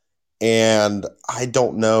 and I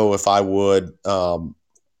don't know if I would. With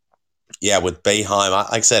Boeheim,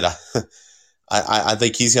 like I said, I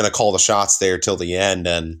think he's going to call the shots there till the end,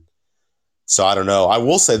 and so I don't know. I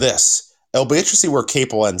will say this: it'll be interesting where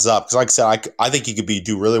Capel ends up because, like I said, I think he could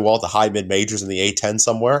do really well at the high mid majors in the A10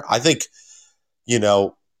 somewhere. I think,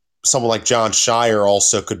 someone like John Shire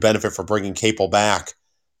also could benefit from bringing Capel back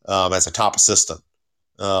as a top assistant.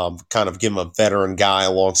 Kind of give him a veteran guy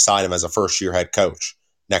alongside him as a first-year head coach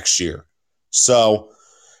next year. So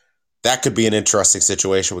that could be an interesting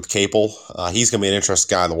situation with Capel. He's going to be an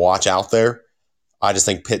interesting guy to watch out there. I just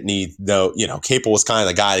think Pitt Capel was kind of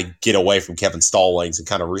the guy to get away from Kevin Stallings and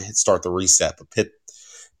kind of start the reset. But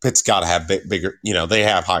Pitt's got to have bigger, they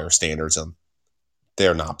have higher standards and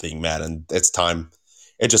they're not being met. And it's time.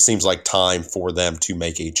 It just seems like time for them to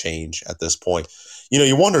make a change at this point.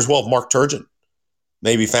 You wonder as well if Mark Turgeon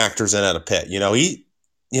maybe factors in at a Pitt. He,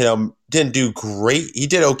 didn't do great. He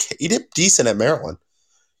did okay. He did decent at Maryland.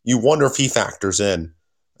 You wonder if he factors in,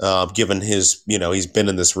 given his, he's been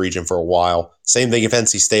in this region for a while. Same thing if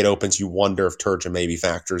NC State opens, you wonder if Turgeon maybe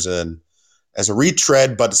factors in as a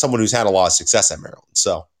retread, but someone who's had a lot of success at Maryland.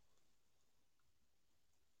 So.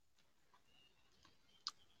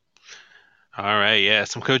 All right, yeah,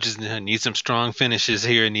 some coaches need some strong finishes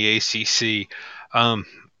here in the ACC.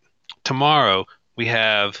 Tomorrow we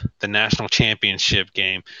have the national championship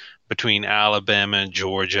game between Alabama and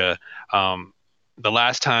Georgia. The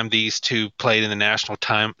last time these two played in the national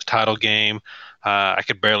title game, I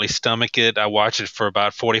could barely stomach it. I watched it for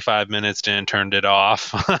about 45 minutes, then turned it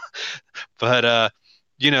off. But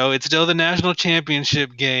it's still the national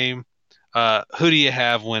championship game. Who do you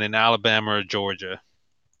have winning, Alabama or Georgia?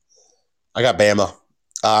 I got Bama.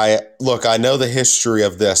 I know the history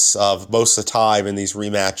of this, of most of the time in these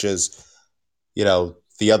rematches,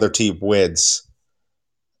 the other team wins.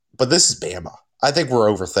 But this is Bama. I think we're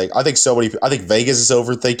overthinking. I think Vegas is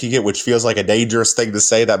overthinking it, which feels like a dangerous thing to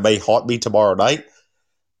say that may haunt me tomorrow night.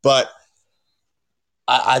 But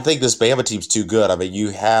I think this Bama team's too good. I mean, you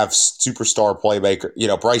have superstar playmaker.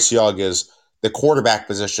 Bryce Young is the quarterback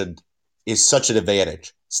position is such an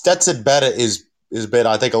advantage. Stetson Bennett is been,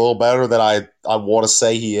 I think, a little better than I want to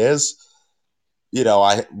say he is. When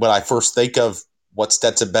I first think of what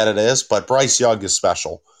Stetson Bennett is, but Bryce Young is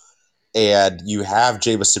special. And you have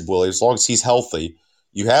Jamison Williams, as long as he's healthy.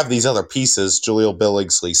 You have these other pieces, Jaleel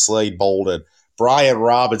Billingsley, Slade Bolden. Brian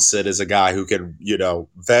Robinson is a guy who can,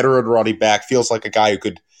 veteran running back, feels like a guy who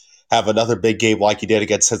could have another big game like he did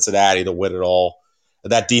against Cincinnati to win it all.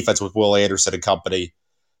 And that defense with Will Anderson and company,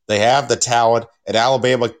 they have the talent. And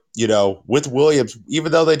Alabama, with Williams,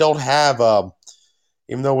 even though they don't have,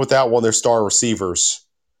 even though without one of their star receivers,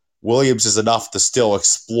 Williams is enough to still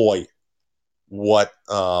exploit what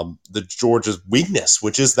the Georgia's weakness,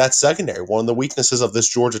 which is that secondary. One of the weaknesses of this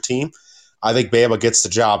Georgia team. I think Bama gets the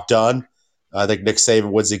job done. I think Nick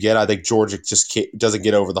Saban wins again. I think Georgia just doesn't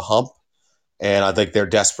get over the hump, and I think they're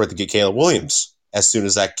desperate to get Caleb Williams as soon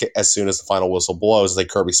as the final whistle blows. I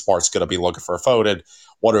think Kirby Smart's going to be looking for a phone and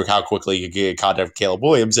wondering how quickly he can get in contact with Caleb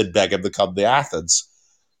Williams and beg him to come to Athens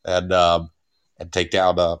and take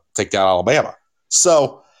down Alabama.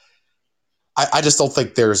 So I just don't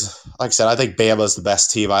think there's, like I said, I think Bama's the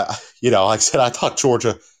best team. Like I said, I thought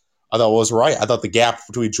Georgia, I thought was right. I thought the gap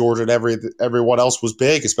between Georgia and everyone else was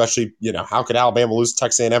big, especially, how could Alabama lose to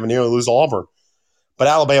Texas A&M and nearly lose to Auburn? But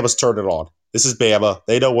Alabama's turned it on. This is Bama.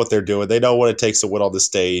 They know what they're doing. They know what it takes to win on the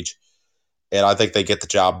stage. And I think they get the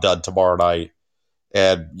job done tomorrow night.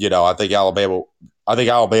 And, I think Alabama,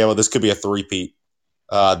 this could be a three-peat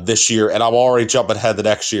this year. And I'm already jumping ahead the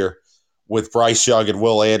next year with Bryce Young and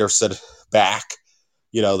Will Anderson back,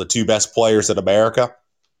 the two best players in America.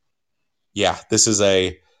 Yeah, this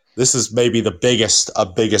is maybe the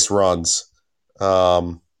biggest runs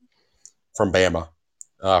from Bama,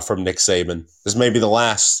 from Nick Saban. This may be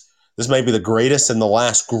the greatest and the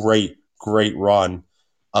last great run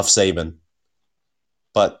of Saban.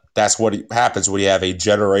 But that's what happens when you have a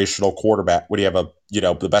generational quarterback, when you have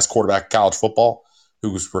the best quarterback in college football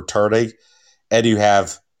who's returning, and you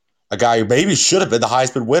have a guy who maybe should have been the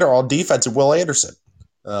Heisman winner on defense in Will Anderson,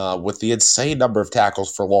 with the insane number of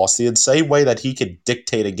tackles for loss, the insane way that he can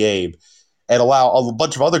dictate a game and allow a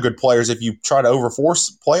bunch of other good players. If you try to overforce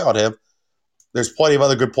play on him, there's plenty of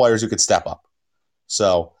other good players who could step up.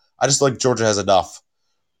 So I just think Georgia has enough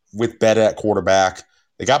with Bennett at quarterback.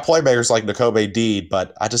 They got playmakers like Nakobe Dean,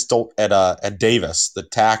 but I just don't at Davis, the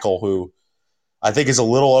tackle, who I think is a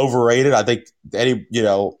little overrated. I think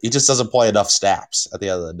he just doesn't play enough snaps at the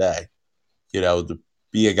end of the day. To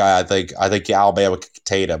be a guy, I think Alabama can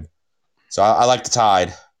contain him. So I like the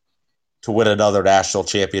Tide to win another national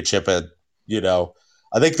championship, and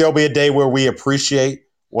I think there'll be a day where we appreciate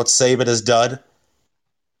what Saban has done.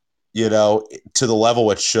 To the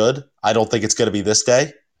level it should. I don't think it's going to be this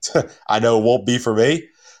day. I know it won't be for me,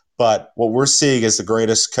 but what we're seeing is the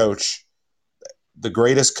greatest coach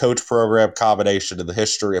program combination in the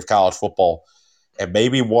history of college football, and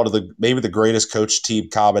maybe the greatest coach team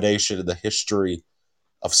combination in the history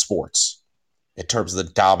of sports in terms of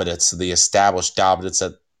the dominance, the established dominance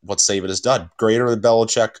that what Saban has done. Greater than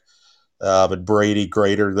Belichick and Brady,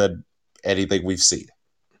 greater than anything we've seen.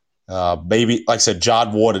 Maybe, like I said,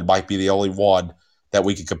 John Wooden might be the only one that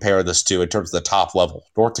we can compare this to in terms of the top level.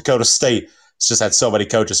 North Dakota State has just had so many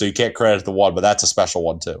coaches, so you can't credit the one, but that's a special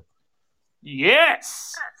one too.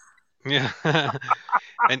 Yes. Yeah.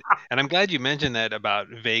 and I'm glad you mentioned that about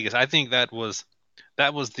Vegas. I think that was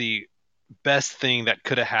the best thing that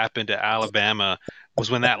could have happened to Alabama was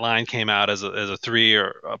when that line came out as a 3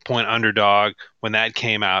 or a point underdog. When that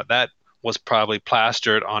came out, that was probably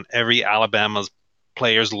plastered on every Alabama's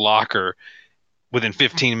player's locker within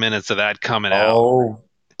 15 minutes of that coming out.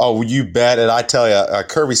 Oh, you bet. And I tell you,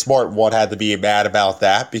 Kirby Smart had to be mad about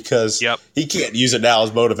that because he can't use it now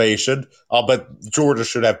as motivation. But Georgia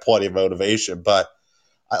should have plenty of motivation. But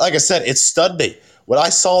like I said, it stunned me. When I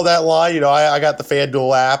saw that line, I got the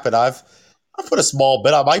FanDuel app, and I've put a small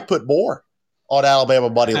bit. I might put more on Alabama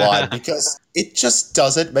money line because it just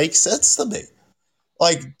doesn't make sense to me.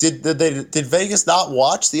 Like, did Vegas not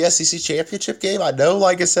watch the SEC championship game? I know,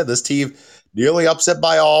 like I said, this team nearly upset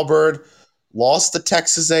by Auburn, lost to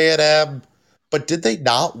Texas A&M, but did they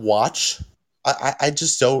not watch? I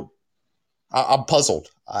just don't. I'm puzzled.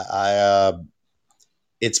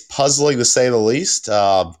 It's puzzling to say the least.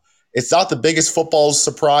 It's not the biggest football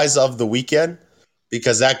surprise of the weekend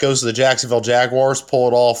because that goes to the Jacksonville Jaguars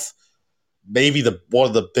pulling off maybe one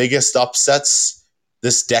of the biggest upsets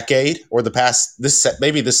this decade or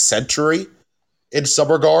maybe this century in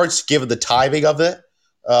some regards, given the timing of it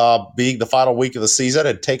being the final week of the season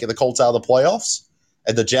and taking the Colts out of the playoffs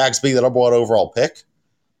and the Jags being the number one overall pick.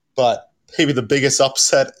 But maybe the biggest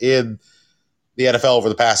upset in the NFL over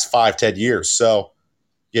the past 5-10 years. So,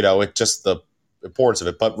 it's just the importance of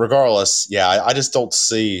it. But regardless, I just don't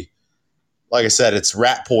see, like I said, it's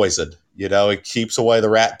rat poison. It keeps away the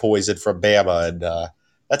rat poison from Bama, and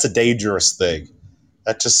that's a dangerous thing.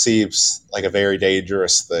 That just seems like a very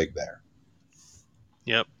dangerous thing there.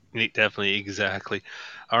 Yep, definitely, exactly.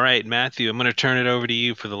 All right, Matthew, I'm going to turn it over to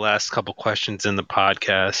you for the last couple questions in the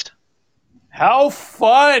podcast. How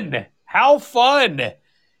fun! How fun!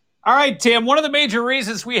 All right, Tim, one of the major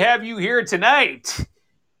reasons we have you here tonight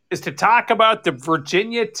is to talk about the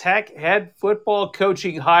Virginia Tech head football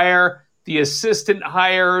coaching hire, the assistant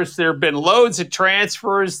hires. There have been loads of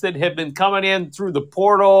transfers that have been coming in through the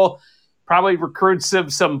portal. Probably recruits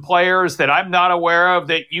of some players that I'm not aware of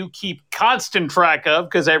that you keep constant track of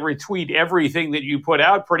because I retweet everything that you put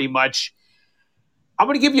out pretty much. I'm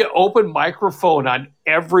going to give you an open microphone on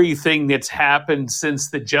everything that's happened since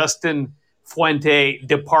the Justin Fuente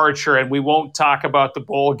departure, and we won't talk about the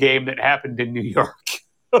bowl game that happened in New York.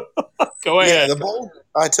 Go ahead. Yeah, the bowl.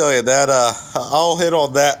 I tell you that I'll hit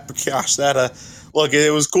on that. Gosh, look,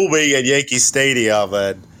 it was cool being at Yankee Stadium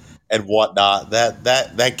and whatnot.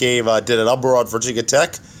 That game did a number on Virginia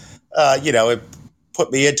Tech. It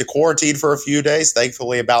put me into quarantine for a few days.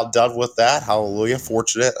 Thankfully, about done with that. Hallelujah,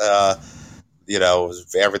 fortunate.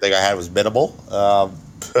 Everything I had was minimal.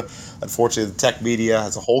 Unfortunately, the tech media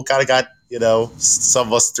as a whole kind of got, some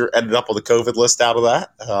of us ended up on the COVID list out of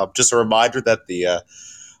that. Just a reminder that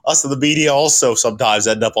us in the media also sometimes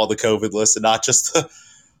end up on the COVID list, and not just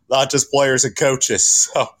players and coaches.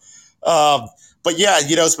 So, but yeah,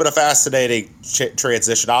 it's been a fascinating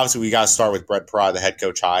transition. Obviously, we got to start with Brent Pry, the head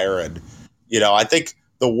coach hire, and I think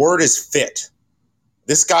the word is fit.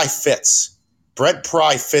 This guy fits. Brent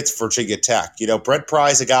Pry fits Virginia Tech. Brent Pry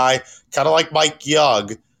is a guy kind of like Mike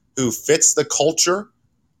Young who fits the culture.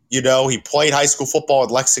 He played high school football in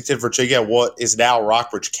Lexington, Virginia. What is now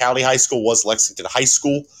Rockbridge County High School was Lexington High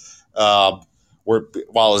School.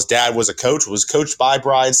 While his dad was a coach, was coached by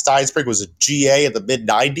Brian Steinspring, was a GA in the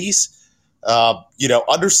mid-'90s.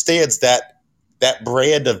 Understands that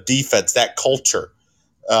brand of defense, that culture,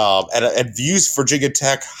 and views Virginia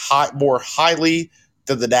Tech more highly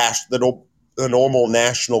than the normal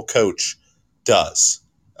national coach does.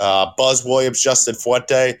 Buzz Williams, Justin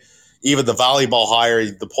Fuente, even the volleyball hire,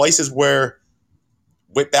 the places where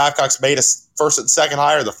Whit Babcock's made a first and second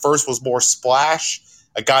hire, the first was more splash,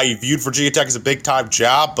 a guy who viewed Virginia Tech as a big-time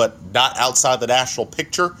job, but not outside the national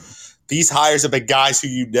picture. These hires have been guys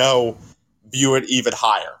who view it even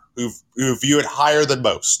higher, who view it higher than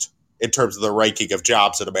most in terms of the ranking of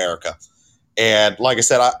jobs in America. And like I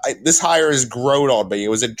said, this hire has grown on me. It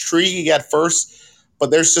was intriguing at first, but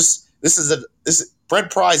Brent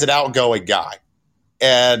Pry is an outgoing guy.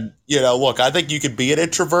 And, look, I think you can be an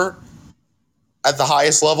introvert at the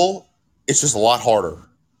highest level. It's just a lot harder.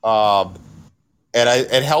 And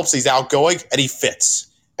it helps he's outgoing and he fits.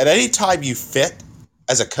 And anytime you fit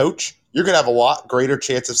as a coach, you're going to have a lot greater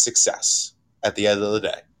chance of success at the end of the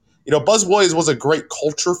day. Buzz Williams was a great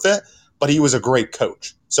culture fit, but he was a great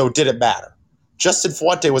coach. So it didn't matter. Justin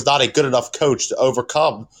Fuente was not a good enough coach to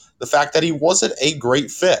overcome the fact that he wasn't a great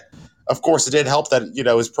fit. Of course, it didn't help that,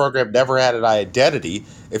 his program never had an identity.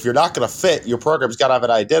 If you're not going to fit, your program's got to have an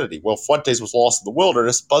identity. Well, Fuentes was lost in the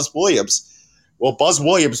wilderness. Buzz Williams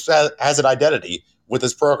has an identity with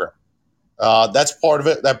his program. That's part of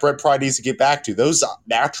it that Brent Pry needs to get back to. Those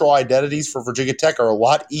natural identities for Virginia Tech are a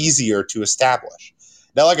lot easier to establish.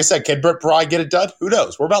 Now, like I said, can Brent Pry get it done? Who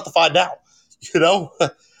knows? We're about to find out.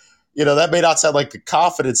 That may not sound like the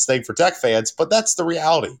confidence thing for Tech fans, but that's the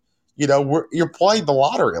reality. You're playing the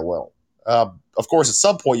lottery a little. Of course, at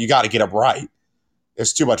some point, you got to get them right.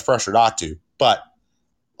 There's too much pressure not to. But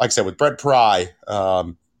like I said, with Brent Pry,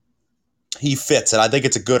 he fits, and I think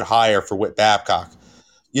it's a good hire for Whit Babcock.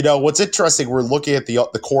 What's interesting, we're looking at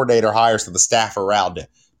the coordinator hires and the staff around it.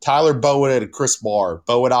 Tyler Bowen and Chris Marr.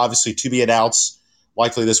 Bowen, obviously, to be announced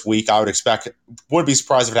likely this week. I would expect – wouldn't be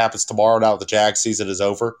surprised if it happens tomorrow now that the Jags season is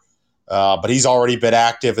over. But he's already been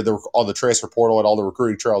active on the transfer portal and all the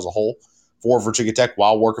recruiting trail as a whole for Virginia Tech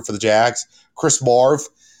while working for the Jags. Chris Marv,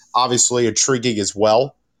 obviously intriguing as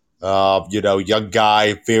well. Young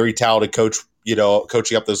guy, very talented coach,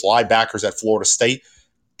 coaching up those linebackers at Florida State.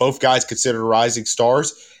 Both guys considered rising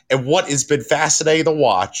stars. And what has been fascinating to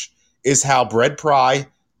watch is how Brent Pry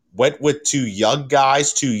went with two young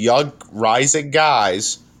rising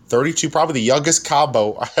guys, 32, probably the youngest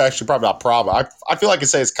combo. Actually, probably not probably. I feel like I can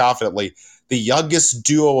say this confidently. The youngest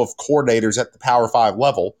duo of coordinators at the Power 5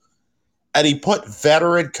 level. And he put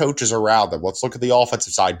veteran coaches around them. Let's look at the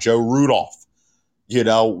offensive side. Joe Rudolph.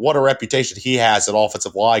 What a reputation he has as an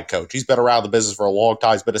offensive line coach. He's been around the business for a long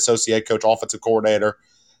time. He's been associate coach, offensive coordinator.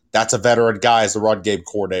 That's a veteran guy as the run game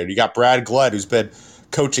coordinator. You got Brad Glenn, who's been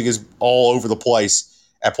coaching all over the place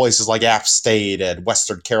at places like App State and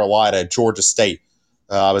Western Carolina and Georgia State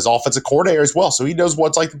as offensive coordinator as well. So he knows what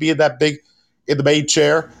it's like to be in the main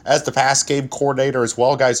chair as the pass game coordinator as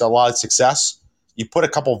well. Guys, a lot of success. You put a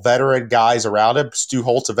couple veteran guys around him. Stu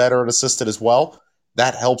Holt's a veteran assistant as well.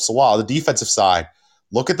 That helps a lot. On the defensive side,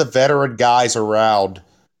 look at the veteran guys around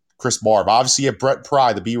Chris Marv. Obviously, you have Brent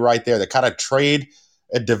Pry to be right there. That kind of trade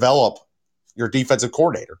and develop your defensive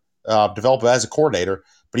coordinator, develop as a coordinator.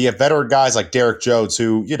 But you have veteran guys like Derek Jones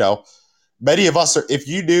who, many of us are,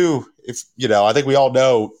 I think we all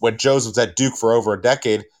know when Jones was at Duke for over a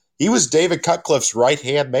decade, he was David Cutcliffe's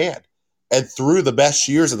right-hand man and through the best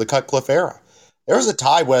years of the Cutcliffe era. There was a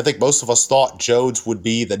time when I think most of us thought Jones would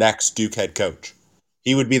be the next Duke head coach.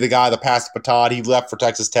 He would be the guy that passed the baton. He left for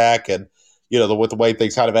Texas Tech, and with the way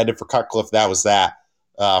things kind of ended for Cutcliffe, that was that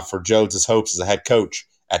for Jones's hopes as a head coach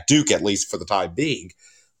at Duke, at least for the time being.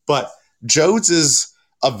 But Jones is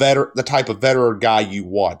the type of veteran guy you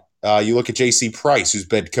want. You look at J.C. Price, who's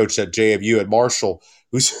been coached at JMU and Marshall,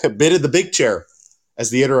 who's been in the big chair as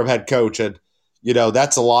the interim head coach, and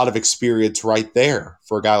that's a lot of experience right there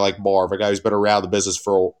for a guy like Marv, a guy who's been around the business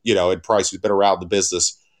and Price, who's been around the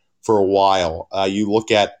business for a while. You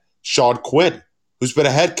look at Sean Quinn, who's been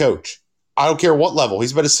a head coach. I don't care what level.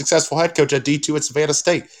 He's been a successful head coach at D2 at Savannah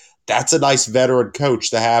State. That's a nice veteran coach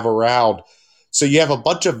to have around. So you have a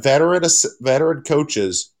bunch of veteran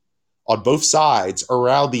coaches on both sides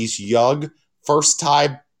around these young,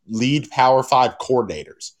 first-time lead Power 5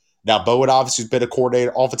 coordinators. Now, Bowen obviously has been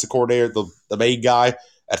offensive coordinator, the main guy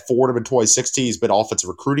at Fordham in 2016. He's been offensive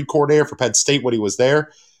recruiting coordinator for Penn State when he was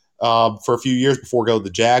there for a few years before going to the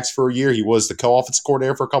Jags for a year. He was the co-offensive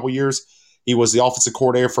coordinator for a couple years. He was the offensive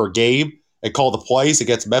coordinator for a game and called the plays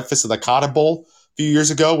against Memphis in the Cotton Bowl a few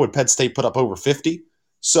years ago when Penn State put up over 50.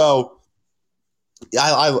 So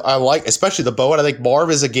I like, especially the Bowen. I think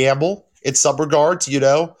Marv is a gamble in some regards,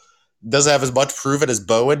 doesn't have as much proven as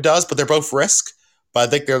Bowen does, but they're both risk. But I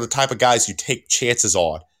think they're the type of guys you take chances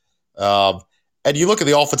on. And you look at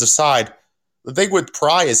the offensive side, the thing with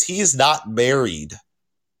Pry is he is not married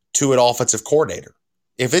to an offensive coordinator.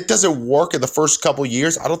 If it doesn't work in the first couple of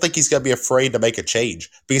years, I don't think he's going to be afraid to make a change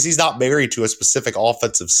because he's not married to a specific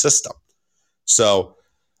offensive system. So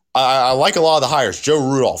I like a lot of the hires. Joe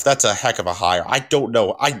Rudolph, that's a heck of a hire. I don't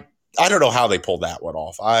know. I don't know how they pulled that one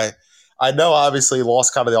off. I know obviously he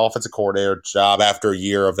lost kind of the offensive coordinator job after a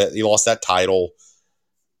year of it. He lost that title.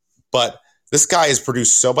 But this guy has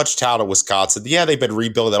produced so much talent at Wisconsin. Yeah, they've been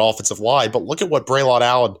rebuilding that offensive line, but look at what Braylon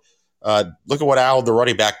Allen, the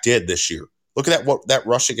running back, did this year. Look at what that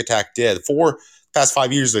rushing attack did. For the past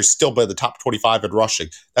 5 years, they've still been in the top 25 in rushing.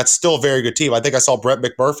 That's still a very good team. I think I saw Brett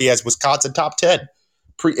McMurphy as Wisconsin top 10.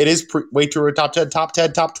 It is way too early top 10,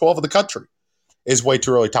 top 12 in the country. Is way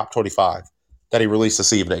too early top 25 that he released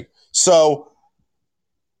this evening. So,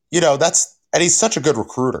 and he's such a good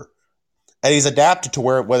recruiter. And he's adapted to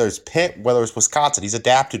whether it's Pitt, whether it's Wisconsin, he's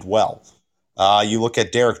adapted well. You look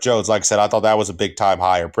at Derek Jones, like I said, I thought that was a big-time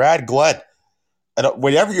hire. Brad Glenn, and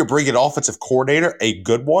whenever you're bringing an offensive coordinator, a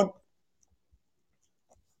good one,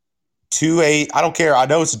 I don't care, I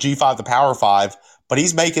know it's a G5, the Power 5, but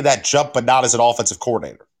he's making that jump, but not as an offensive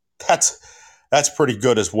coordinator. That's pretty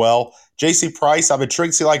good as well. J.C. Price, I'm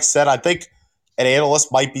intrigued. Like I said, I think an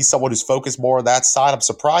analyst might be someone who's focused more on that side. I'm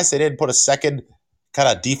surprised they didn't put a second kind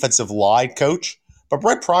of defensive line coach. But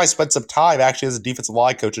Brent Pry spent some time actually as a defensive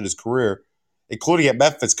line coach in his career, including at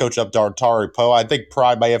Memphis, coaching up Darntari Poe. I think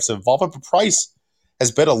Pry may have some involvement, but Price has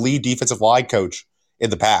been a lead defensive line coach in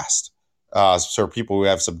the past. So people who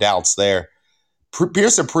have some doubts there.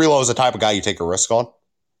 Pearson Prelo is the type of guy you take a risk on.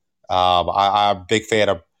 I'm a big fan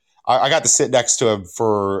of. I got to sit next to him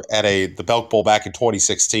at the Belk Bowl back in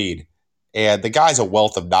 2016, and the guy's a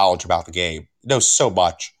wealth of knowledge about the game. He knows so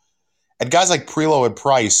much. And guys like Prelo and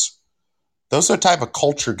Price, those are the type of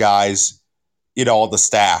culture guys, on the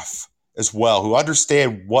staff as well, who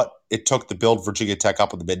understand what it took to build Virginia Tech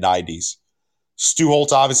up in the mid-'90s. Stu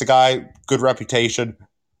Holt's obviously a guy, good reputation,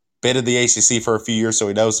 been in the ACC for a few years, so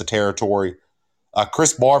he knows the territory.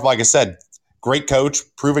 Chris Marv, like I said, great coach,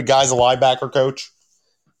 proven guy's a linebacker coach.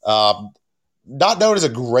 Not known as a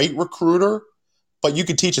great recruiter, but you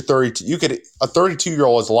could teach a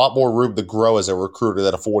 32-year-old has a lot more room to grow as a recruiter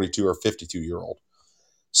than a 42 or 52-year-old.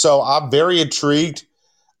 So I'm very intrigued.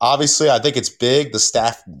 Obviously, I think it's big. The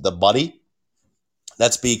staff, the money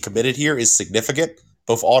that's being committed here is significant,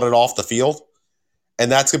 both on and off the field.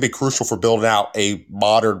 And that's going to be crucial for building out a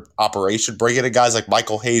modern operation. Bringing in guys like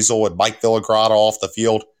Michael Hazel and Mike Villagrana off the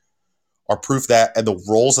field are proof that, and the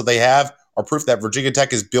roles that they have are proof that Virginia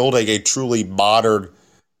Tech is building a truly modern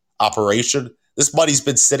operation. This money's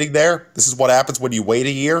been sitting there. This is what happens when you wait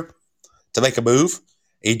a year to make a move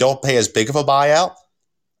and you don't pay as big of a buyout.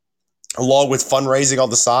 Along with fundraising on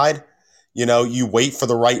the side, you wait for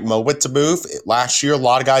the right moment to move. Last year, a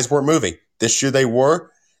lot of guys weren't moving. This year they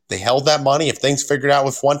were. They held that money. If things figured out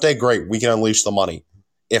with Fuente, great. We can unleash the money.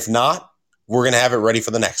 If not, we're going to have it ready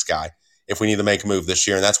for the next guy if we need to make a move this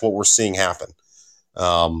year. And that's what we're seeing happen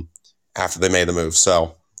after they made the move.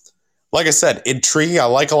 So, like I said, intriguing. I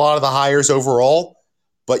like a lot of the hires overall.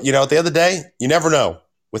 But, at the end of the day, you never know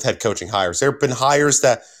with head coaching hires. There have been hires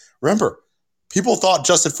that, remember, people thought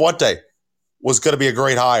Justin Fuente was going to be a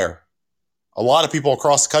great hire. A lot of people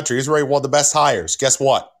across the country, he's already one of the best hires. Guess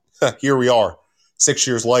what? Here we are 6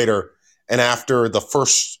 years later. And after the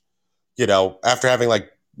first, after having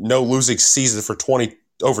no losing season for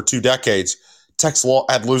over 2 decades, Tech's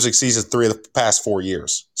had losing seasons 3 of the past 4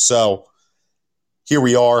 years. So here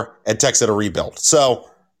we are, and Tech's in a rebuild. So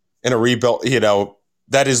in a rebuild,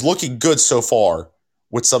 that is looking good so far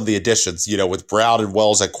with some of the additions, with Brown and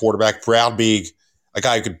Wells at quarterback. Brown being a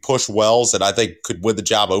guy who could push Wells and I think could win the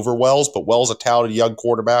job over Wells, but Wells a talented young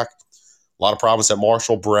quarterback. A lot of promise at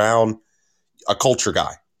Marshall. Brown, a culture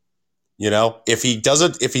guy. If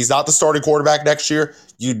he's not the starting quarterback next year,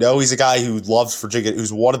 he's a guy who loves Virginia,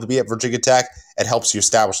 who's wanted to be at Virginia Tech and helps you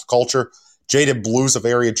establish the culture. Jaden Blue's a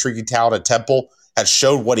very intriguing talent at Temple, has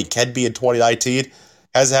shown what he can be in 2019,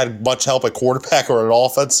 hasn't had much help at quarterback or at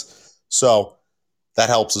offense. So that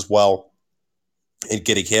helps as well in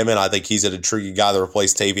getting him in. I think he's an intriguing guy to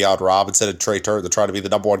replace Tavion Robinson and Trey Turner to try to be the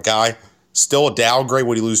number one guy. Still a downgrade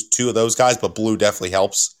when you lose 2 of those guys, but Blue definitely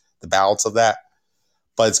helps the balance of that.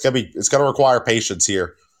 But it's gonna require patience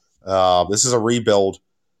here. This is a rebuild.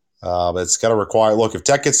 It's gonna require. Look, if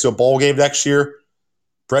Tech gets to a bowl game next year,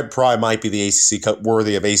 Brent Pry might be the ACC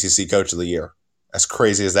worthy of ACC Coach of the Year. As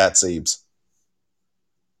crazy as that seems.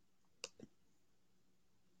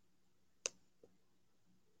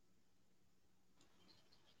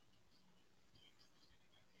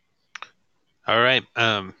 All right,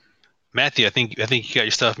 Matthew. I think you got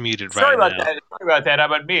yourself muted Sorry right about now. that. Sorry about that.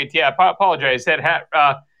 I'm on mute. Yeah, apologize.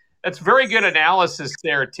 That's very good analysis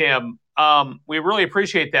there, Tim. We really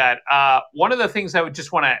appreciate that. One of the things I would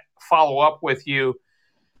just want to follow up with you.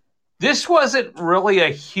 This wasn't really a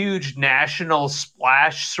huge national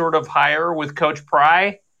splash sort of hire with Coach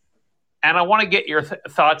Pry. And I want to get your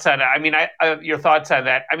thoughts on it. I mean, your thoughts on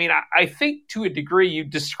that. I mean, I think to a degree you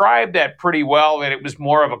described that pretty well, that it was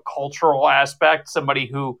more of a cultural aspect, somebody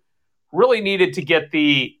who really needed to get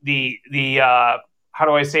the how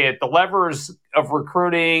do I say it, the levers of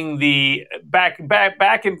recruiting, the back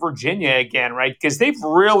in Virginia again, right? Because they've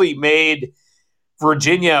really made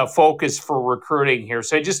Virginia a focus for recruiting here.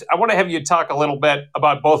 So I want to have you talk a little bit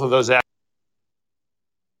about both of those aspects.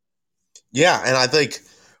 Yeah, and I think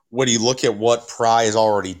when you look at what Pry has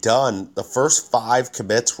already done, the first 5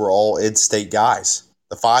 commits were all in-state guys.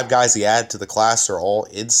 The 5 guys he added to the class are all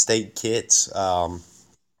in-state kids.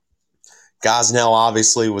 Gosnell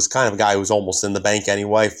obviously was kind of a guy who was almost in the bank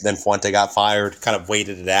anyway. Then Fuente got fired, kind of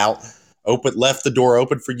waited it out. Left the door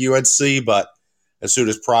open for UNC, but as soon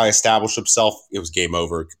as Pry established himself, it was game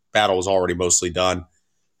over. Battle was already mostly done,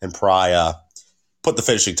 and Pry put the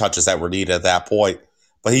finishing touches that were needed at that point.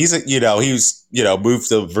 But he was moved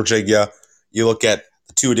to Virginia. You look at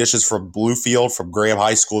the 2 additions from Bluefield, from Graham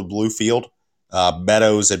High School in Bluefield,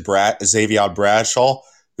 Meadows and Xavier Bradshaw,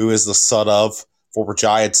 who is the son of former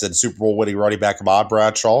Giants and Super Bowl winning running back Ahmad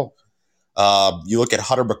Bradshaw. You look at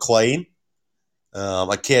Hunter McLean,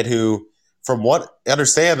 a kid who, from what I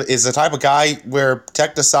understand, is the type of guy where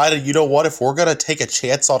Tech decided, if we're going to take a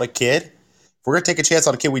chance on a kid if we're going to take a chance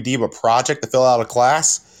on a kid we deem a project to fill out a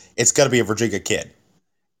class, it's going to be a Virginia kid.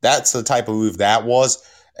 That's the type of move that was.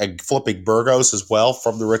 And flipping Burgos as well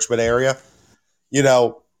from the Richmond area.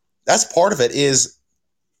 That's part of it is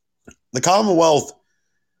the Commonwealth,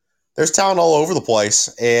 there's talent all over the place.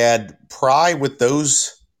 And Pry with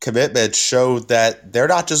those commitments showed that they're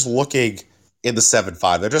not just looking in the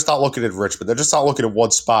 7-5. They're just not looking at Richmond. They're just not looking at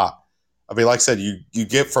one spot. I mean, like I said, you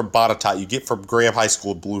get from Botetourt, you get from Graham High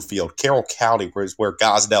School in Bluefield, Carroll County, where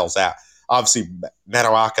Gosnell's at. Obviously,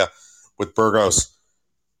 Matawaca with Burgos.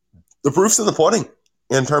 The proof's in the pudding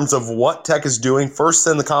in terms of what Tech is doing, first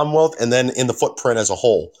in the Commonwealth and then in the footprint as a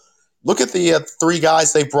whole. Look at the 3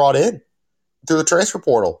 guys they brought in through the transfer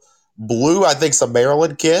portal. Blue, I think, is a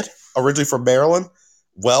Maryland kid, originally from Maryland.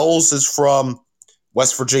 Wells is from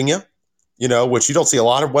West Virginia, which you don't see a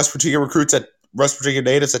lot of West Virginia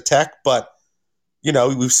natives at Tech, but,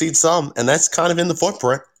 we've seen some, and that's kind of in the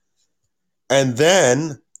footprint. And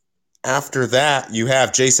then after that, you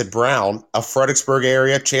have Jason Brown, a Fredericksburg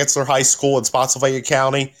area, Chancellor High School in Spotsylvania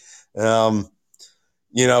County,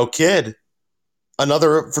 kid,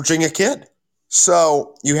 another Virginia kid.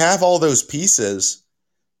 So you have all those pieces.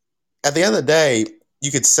 At the end of the day, you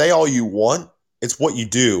could say all you want. It's what you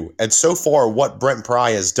do. And so far, what Brent Pry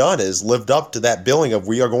has done is lived up to that billing of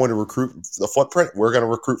we are going to recruit the footprint. We're going to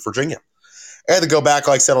recruit Virginia. And to go back,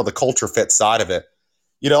 like I said, on the culture fit side of it,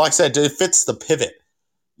 like I said, it fits the pivot.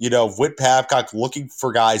 Whit Babcock looking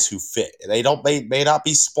for guys who fit. They may not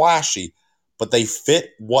be splashy, but they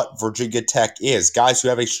fit what Virginia Tech is. Guys who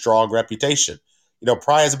have a strong reputation.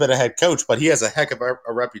 Pry hasn't been a head coach, but he has a heck of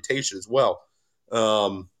a reputation as well.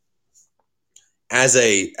 As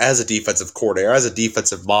a defensive coordinator, as a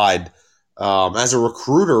defensive mind, as a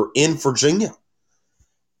recruiter in Virginia.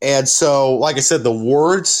 And so, like I said, the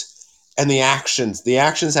words and the actions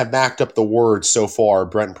have backed up the words so far,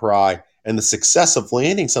 Brent Pry, and the success of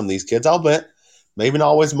landing some of these kids. I'll bet maybe not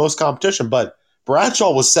always the most competition, but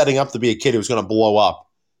Bradshaw was setting up to be a kid who was going to blow up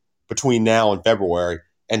between now and February,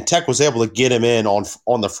 and Tech was able to get him in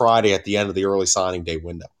on the Friday at the end of the early signing day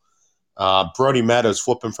window. Brody Meadows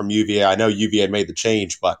flipping from UVA. I know UVA made the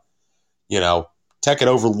change, but, Tech had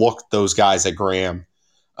overlooked those guys at Graham.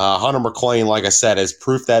 Hunter McLean, like I said, is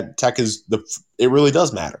proof that Tech it really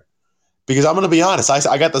does matter. Because I'm going to be honest,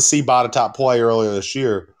 I got to see Botetourt play earlier this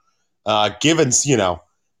year. Givens,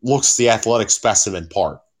 looks the athletic specimen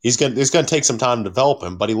part. It's going to take some time to develop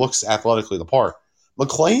him, but he looks athletically the part.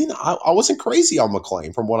 McLean, I wasn't crazy on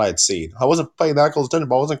McLean from what I had seen. I wasn't paying that close attention,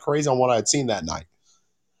 but I wasn't crazy on what I had seen that night.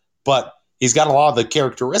 But he's got a lot of the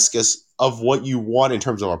characteristics of what you want in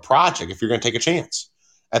terms of a project if you're going to take a chance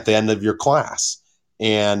at the end of your class.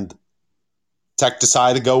 And Tech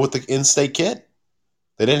decided to go with the in-state kid.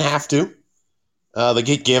 They didn't have to. They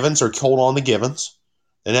get Givens or hold on to Givens.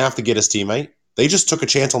 They didn't have to get his teammate. They just took a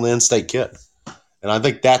chance on the in-state kid. And I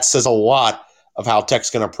think that says a lot of how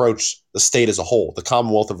Tech's going to approach the state as a whole, the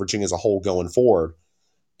Commonwealth of Virginia as a whole going forward.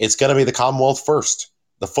 It's going to be the Commonwealth first.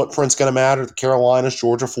 The footprint's going to matter. The Carolinas,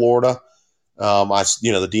 Georgia, Florida,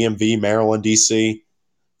 the DMV, Maryland, D.C.,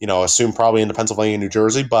 assume probably into Pennsylvania, New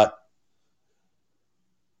Jersey, but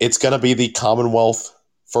it's going to be the Commonwealth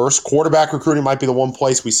first. Quarterback recruiting might be the one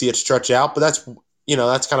place we see it stretch out, but that's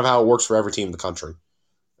kind of how it works for every team in the country.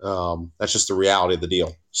 That's just the reality of the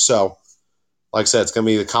deal. So, like I said, it's going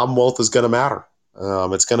to be the Commonwealth is going to matter.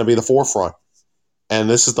 It's going to be the forefront. And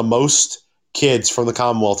this is the most kids from the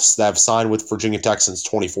Commonwealth that have signed with Virginia Tech since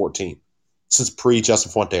 2014, since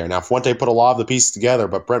pre-Justin Fuente. Now, Fuente put a lot of the pieces together,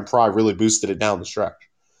 but Brent Pry really boosted it down the stretch.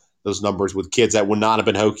 Those numbers with kids that would not have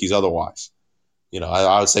been Hokies otherwise.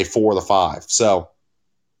 I would say 4 of the 5. So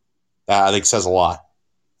that I think says a lot.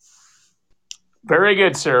 Very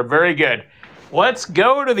good, sir. Very good. Let's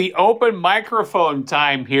go to the open microphone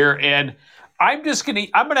time here. And I'm going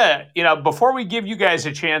to, before we give you guys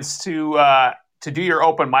a chance to do your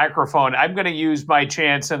open microphone, I'm going to use my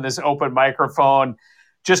chance in this open microphone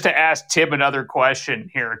just to ask Tim another question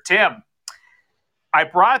here. Tim, I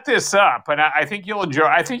brought this up, and I think you'll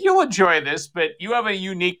enjoy this, but you have a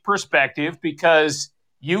unique perspective because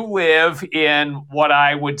you live in what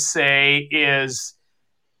I would say is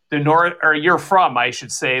the north, or you're from, I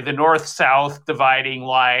should say, the north-south dividing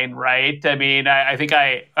line, right? I mean, I think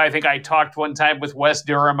I talked one time with Wes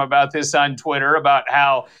Durham about this on Twitter about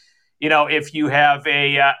how, if you have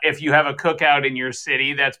a cookout in your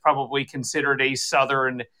city, that's probably considered a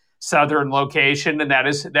southern location, and that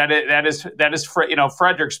is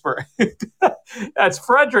Fredericksburg. That's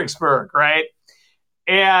Fredericksburg, right?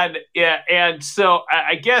 And so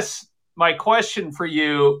I guess my question for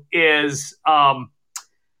you is,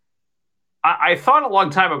 I thought a long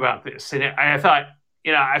time about this, and I thought,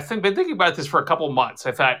 I've been thinking about this for a couple months.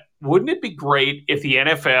 I thought, wouldn't it be great if the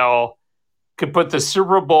NFL could put the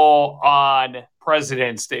Super Bowl on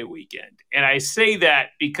President's Day weekend? And I say that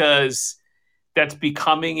because that's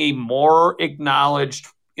becoming a more acknowledged,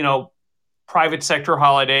 private sector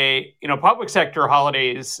holiday, public sector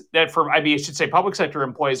holidays I should say public sector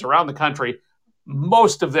employees around the country,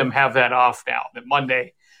 most of them have that off now, the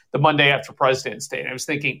Monday after President's Day. And I was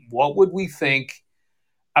thinking, what would we think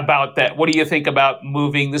about that? What do you think about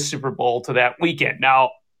moving the Super Bowl to that weekend?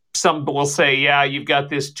 Now, some will say, yeah, you've got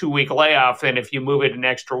this 2-week layoff, and if you move it an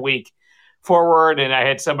extra week forward, and I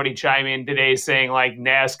had somebody chime in today saying like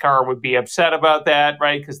NASCAR would be upset about that,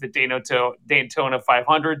 right? Because the Daytona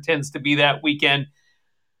 500 tends to be that weekend.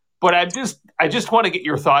 But I just want to get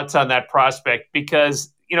your thoughts on that prospect,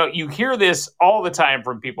 because you hear this all the time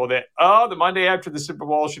from people that, the Monday after the Super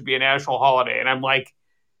Bowl should be a national holiday. And I'm like,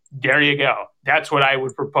 there you go. That's what I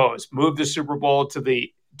would propose. Move the Super Bowl to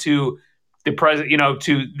the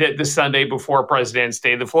Sunday before President's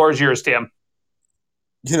Day. The floor is yours, Tim.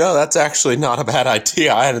 That's actually not a bad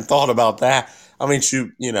idea. I hadn't thought about that. I mean,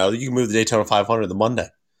 you can move the Daytona 500 to Monday.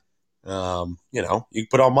 You can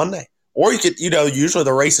put it on Monday. Or you could, usually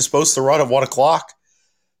the race is supposed to run at 1 o'clock.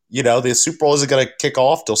 The Super Bowl isn't going to kick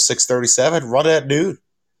off till 6:37. Run it at noon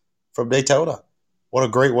from Daytona. What a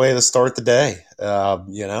great way to start the day.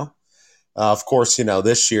 Of course,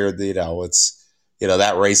 this year, it's,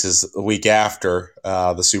 that race is the week after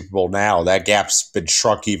the Super Bowl now. That gap's been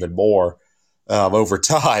shrunk even more over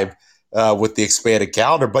time with the expanded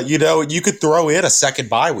calendar. But, you could throw in a second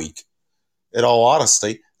bye week, in all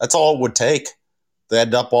honesty. That's all it would take to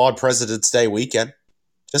end up on President's Day weekend.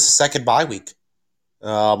 Just a second bye week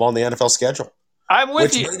on the NFL schedule. I'm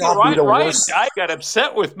with you. Ryan Guy got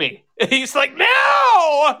upset with me. He's like, no.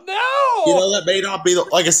 That may not be,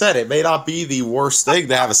 like I said, it may not be the worst thing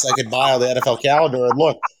to have a second bye on the NFL calendar. And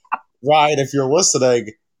look, Ryan, if you're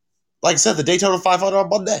listening, like I said, the Daytona 500 on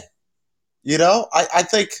Monday. I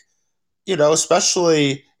think,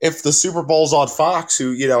 especially if the Super Bowl's on Fox,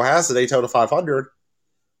 who, has the Daytona 500,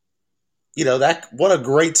 what a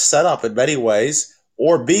great setup in many ways.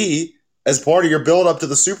 Or B, as part of your build up to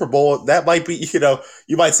the Super Bowl, that might be,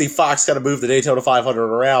 you might see Fox kind of move the Daytona 500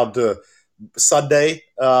 around to Sunday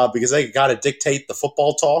because they got to dictate the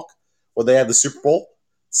football talk when they have the Super Bowl,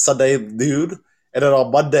 Sunday noon. And then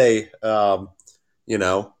on Monday,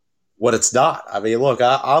 when it's not. I mean, look,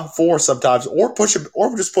 I'm for sometimes, or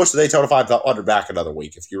just push the Daytona 500 back another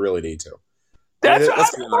week if you really need to. Let's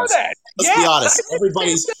be honest. Let's be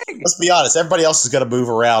honest. Everybody else is going to move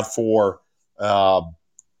around for the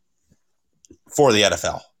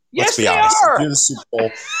NFL. Let's be honest. Do the Super Bowl.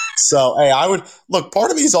 So, hey, I would look. Part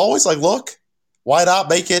of me is always like, look, why not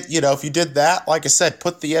make it? If you did that, like I said,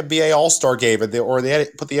 put the NBA All-Star game put the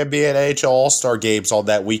NBA and NHL All-Star games on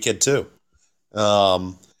that weekend too.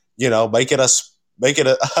 Make it a.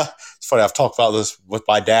 It's funny. I've talked about this with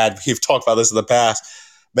my dad. We've talked about this in the past.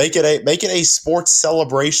 Make it a sports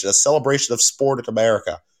celebration, a celebration of sport in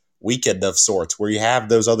America, weekend of sorts, where you have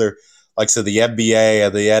those other, like I said, the NBA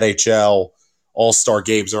and the NHL All-Star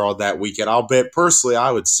games are on that weekend. I'll bet personally,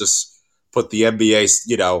 I would just put the NBA.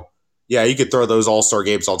 You could throw those All-Star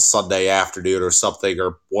games on Sunday afternoon or something,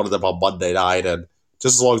 or one of them on Monday night, and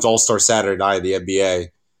just as long as All-Star Saturday night in the NBA.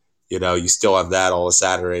 You still have that on a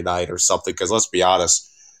Saturday night or something. Because let's be honest,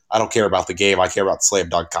 I don't care about the game. I care about the slam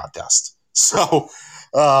dunk contest. So,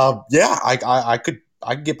 I could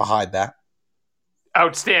get behind that.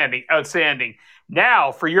 Outstanding.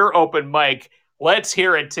 Now for your open mic, let's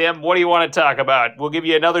hear it, Tim. What do you want to talk about? We'll give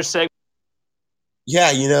you another segment.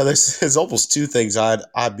 Yeah, there's almost two things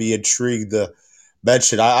I'd be intrigued to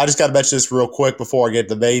mention. I just got to mention this real quick before I get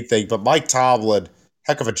to the main thing. But Mike Tomlin,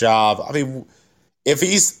 heck of a job. I mean.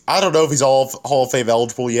 I don't know if he's Hall of Fame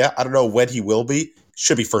eligible yet. I don't know when he will be.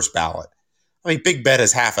 Should be first ballot. I mean, Big Ben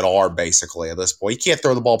has half an arm basically at this point. He can't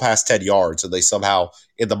throw the ball past 10 yards, and they somehow,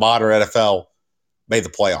 in the modern NFL, made the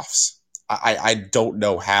playoffs. I don't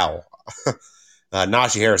know how.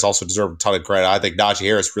 Najee Harris also deserved a ton of credit. I think Najee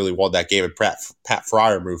Harris really won that game, and Pat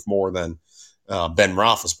Freiermuth more than Ben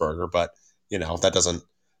Roethlisberger. But that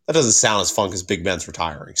doesn't sound as fun as Big Ben's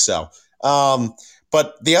retiring. So.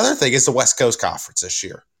 But the other thing is the West Coast Conference this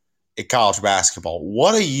year in college basketball.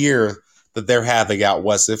 What a year that they're having out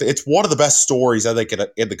west. It's one of the best stories, I think,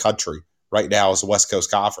 in the country right now is the West Coast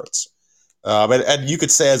Conference. And you could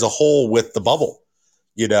say as a whole with the bubble,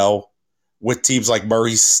 with teams like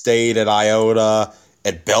Murray State and Iona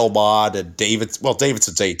and Belmont and Davidson. Well,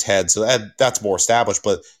 Davidson's A-10, so that's more established.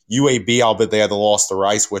 But UAB, I'll bet they had the loss to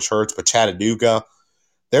Rice, which hurts. But Chattanooga.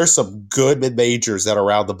 There's some good mid-majors that are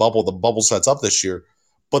around the bubble. The bubble sets up this year.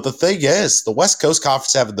 But the thing is, the West Coast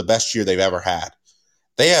Conference having the best year they've ever had.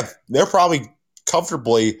 They're probably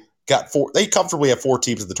comfortably they comfortably have 4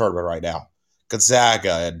 teams in the tournament right now.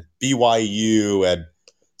 Gonzaga and BYU and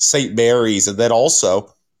St. Mary's, and then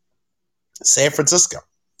also San Francisco.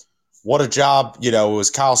 What a job, it was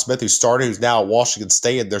Kyle Smith who started, who's now at Washington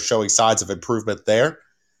State, and they're showing signs of improvement there.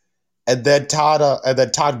 And then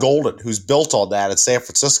Todd Golden, who's built on that at San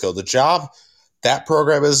Francisco. The job that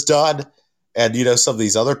program has done, and some of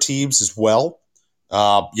these other teams as well.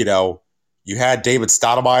 You had David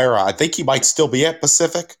Stoudemire. I think he might still be at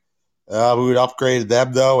Pacific. We would upgraded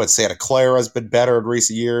them though, and Santa Clara has been better in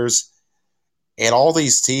recent years. And all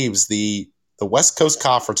these teams, the West Coast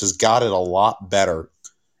Conference has got it a lot better.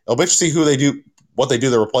 It'll be interesting what they do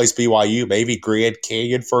to replace BYU. Maybe Grand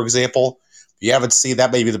Canyon, for example. If you haven't seen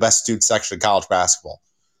that, may be the best student section in college basketball.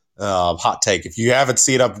 Hot take. If you haven't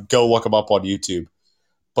seen them, go look them up on YouTube.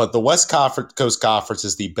 But the West Coast Conference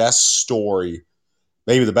is the best story,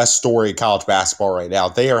 maybe the best story in college basketball right now.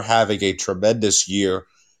 They are having a tremendous year,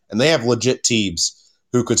 and they have legit teams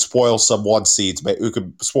who could spoil some 1 seeds, who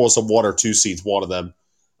could spoil some 1 or 2 seeds, one of them,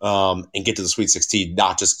 and get to the Sweet 16,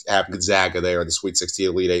 not just have Gonzaga there in the Sweet 16,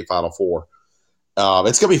 Elite 8, Final 4.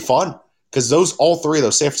 It's going to be fun because all 3 of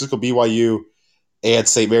those, San Francisco, BYU, and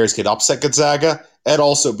St. Mary's, can upset Gonzaga and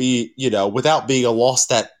also be, without being a loss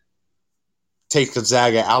that takes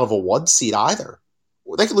Gonzaga out of a 1 seed either.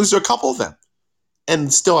 They could lose to a couple of them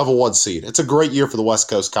and still have a 1 seed. It's a great year for the West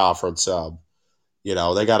Coast Conference.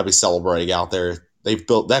 They got to be celebrating out there. They've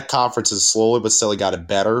built that conference has slowly but steadily gotten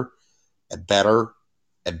better and better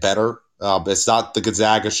and better. It's not the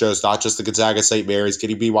Gonzaga show. It's not just the Gonzaga St. Mary's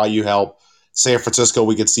getting BYU help. San Francisco,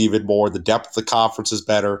 we can see even more. The depth of the conference is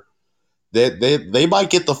better. They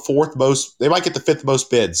might get the 4th most. They might get the 5th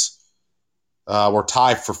most bids. Or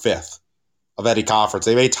tie for 5th of any conference.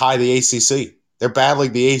 They may tie the ACC. They're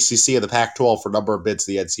battling the ACC and the Pac-12 for number of bids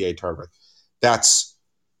to the NCAA tournament. That's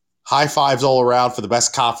high fives all around for the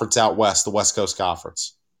best conference out west, the West Coast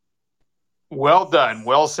Conference. Well done.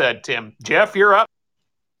 Well said, Tim. Jeff, you're up.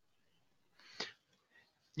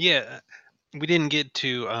 Yeah, we didn't get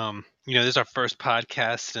to, this is our first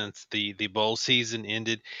podcast since the bowl season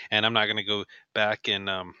ended, and I'm not going to go back and,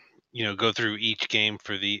 go through each game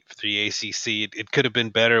for the ACC. It could have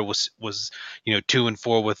been better. It was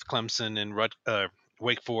 2-4 with Clemson and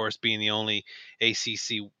Wake Forest being the only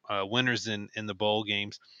ACC winners in the bowl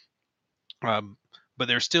games. But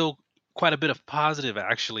there's still quite a bit of positive,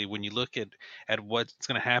 actually, when you look at what's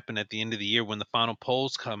going to happen at the end of the year when the final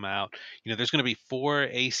polls come out. There's going to be 4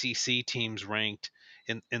 ACC teams ranked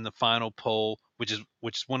in the final poll, which is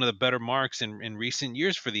one of the better marks in recent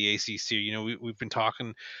years for the ACC. We've been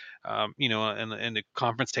talking, and the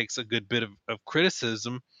conference takes a good bit of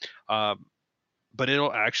criticism, but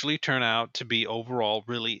it'll actually turn out to be overall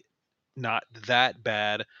really not that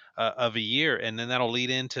bad of a year. And then that'll lead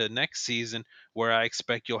into next season where I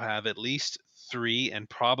expect you'll have at least 3 and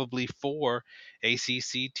probably 4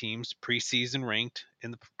 ACC teams preseason ranked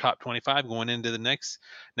in the top 25 going into the next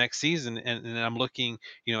season. And I'm looking,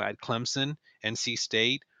 at Clemson, NC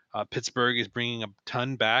State. Pittsburgh is bringing a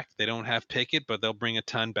ton back. They don't have Pickett, but they'll bring a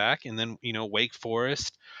ton back. And then, Wake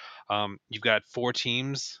Forest. You've got 4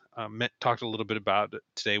 teams. Talked a little bit about it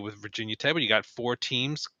today with Virginia Tech, but you got 4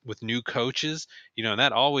 teams with new coaches. And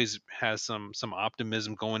that always has some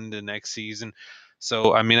optimism going into next season.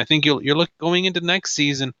 So, I think you're going into next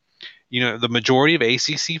season. The majority of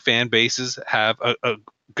ACC fan bases have a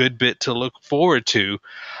good bit to look forward to.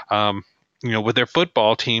 With their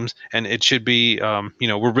football teams, and it should be,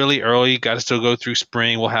 we're really early. Got to still go through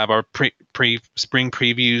spring. We'll have our spring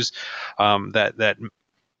previews that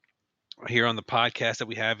here on the podcast that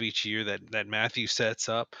we have each year that Matthew sets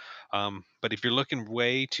up. But if you're looking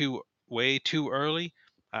way too early,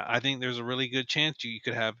 I think there's a really good chance you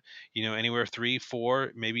could have, anywhere 3,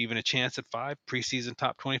 4, maybe even a chance at 5 preseason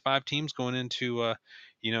top 25 teams going into,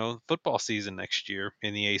 football season next year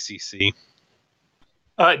in the ACC.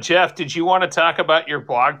 Jeff, did you want to talk about your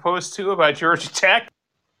blog post too about Georgia Tech?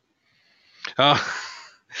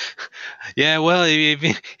 Yeah, well,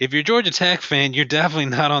 if you're a Georgia Tech fan, you're definitely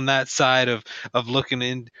not on that side of looking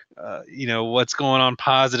in, what's going on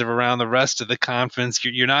positive around the rest of the conference.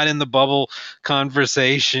 You're not in the bubble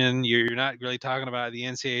conversation. You're not really talking about the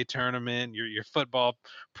NCAA tournament. Your football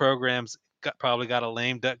program's probably got a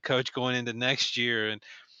lame duck coach going into next year, and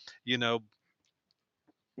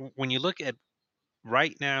when you look at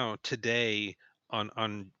right now today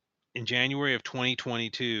on in January of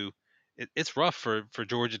 2022. It's rough for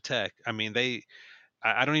Georgia Tech. I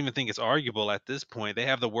don't even think it's arguable at this point. They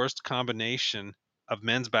have the worst combination of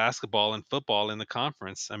men's basketball and football in the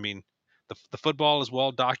conference. the football is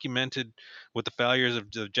well documented with the failures of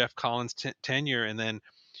Jeff Collins' tenure, and then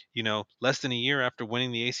less than a year after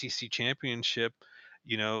winning the ACC championship,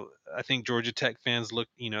 I think Georgia Tech fans look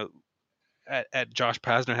at Josh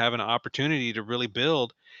Pastner having an opportunity to really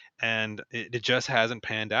build, and it just hasn't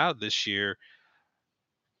panned out this year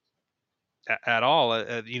at all.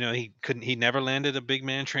 He never landed a big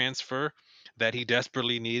man transfer that he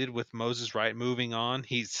desperately needed with Moses Wright moving on.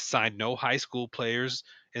 He's signed no high school players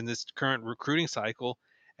in this current recruiting cycle,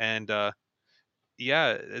 and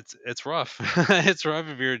yeah, it's rough. It's rough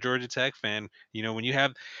if you're a Georgia Tech fan. When you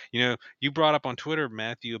have, you brought up on Twitter,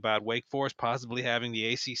 Matthew, about Wake Forest possibly having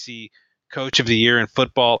the ACC Coach of the Year in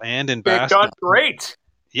football and in They've basketball. done great.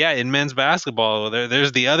 Yeah, in men's basketball.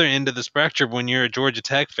 There's the other end of the spectrum when you're a Georgia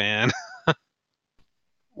Tech fan.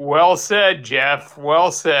 Well said, Jeff.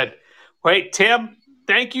 Well said. Wait, Tim,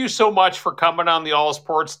 thank you so much for coming on the All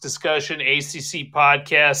Sports Discussion ACC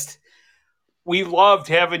podcast. We loved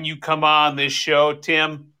having you come on this show,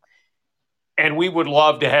 Tim, and we would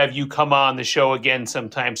love to have you come on the show again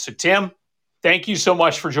sometime. So, Tim, thank you so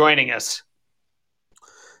much for joining us.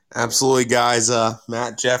 Absolutely, guys.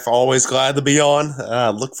 Matt, Jeff, always glad to be on.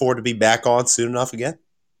 Look forward to be back on soon enough again.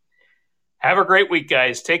 Have a great week,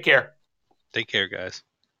 guys. Take care. Take care, guys.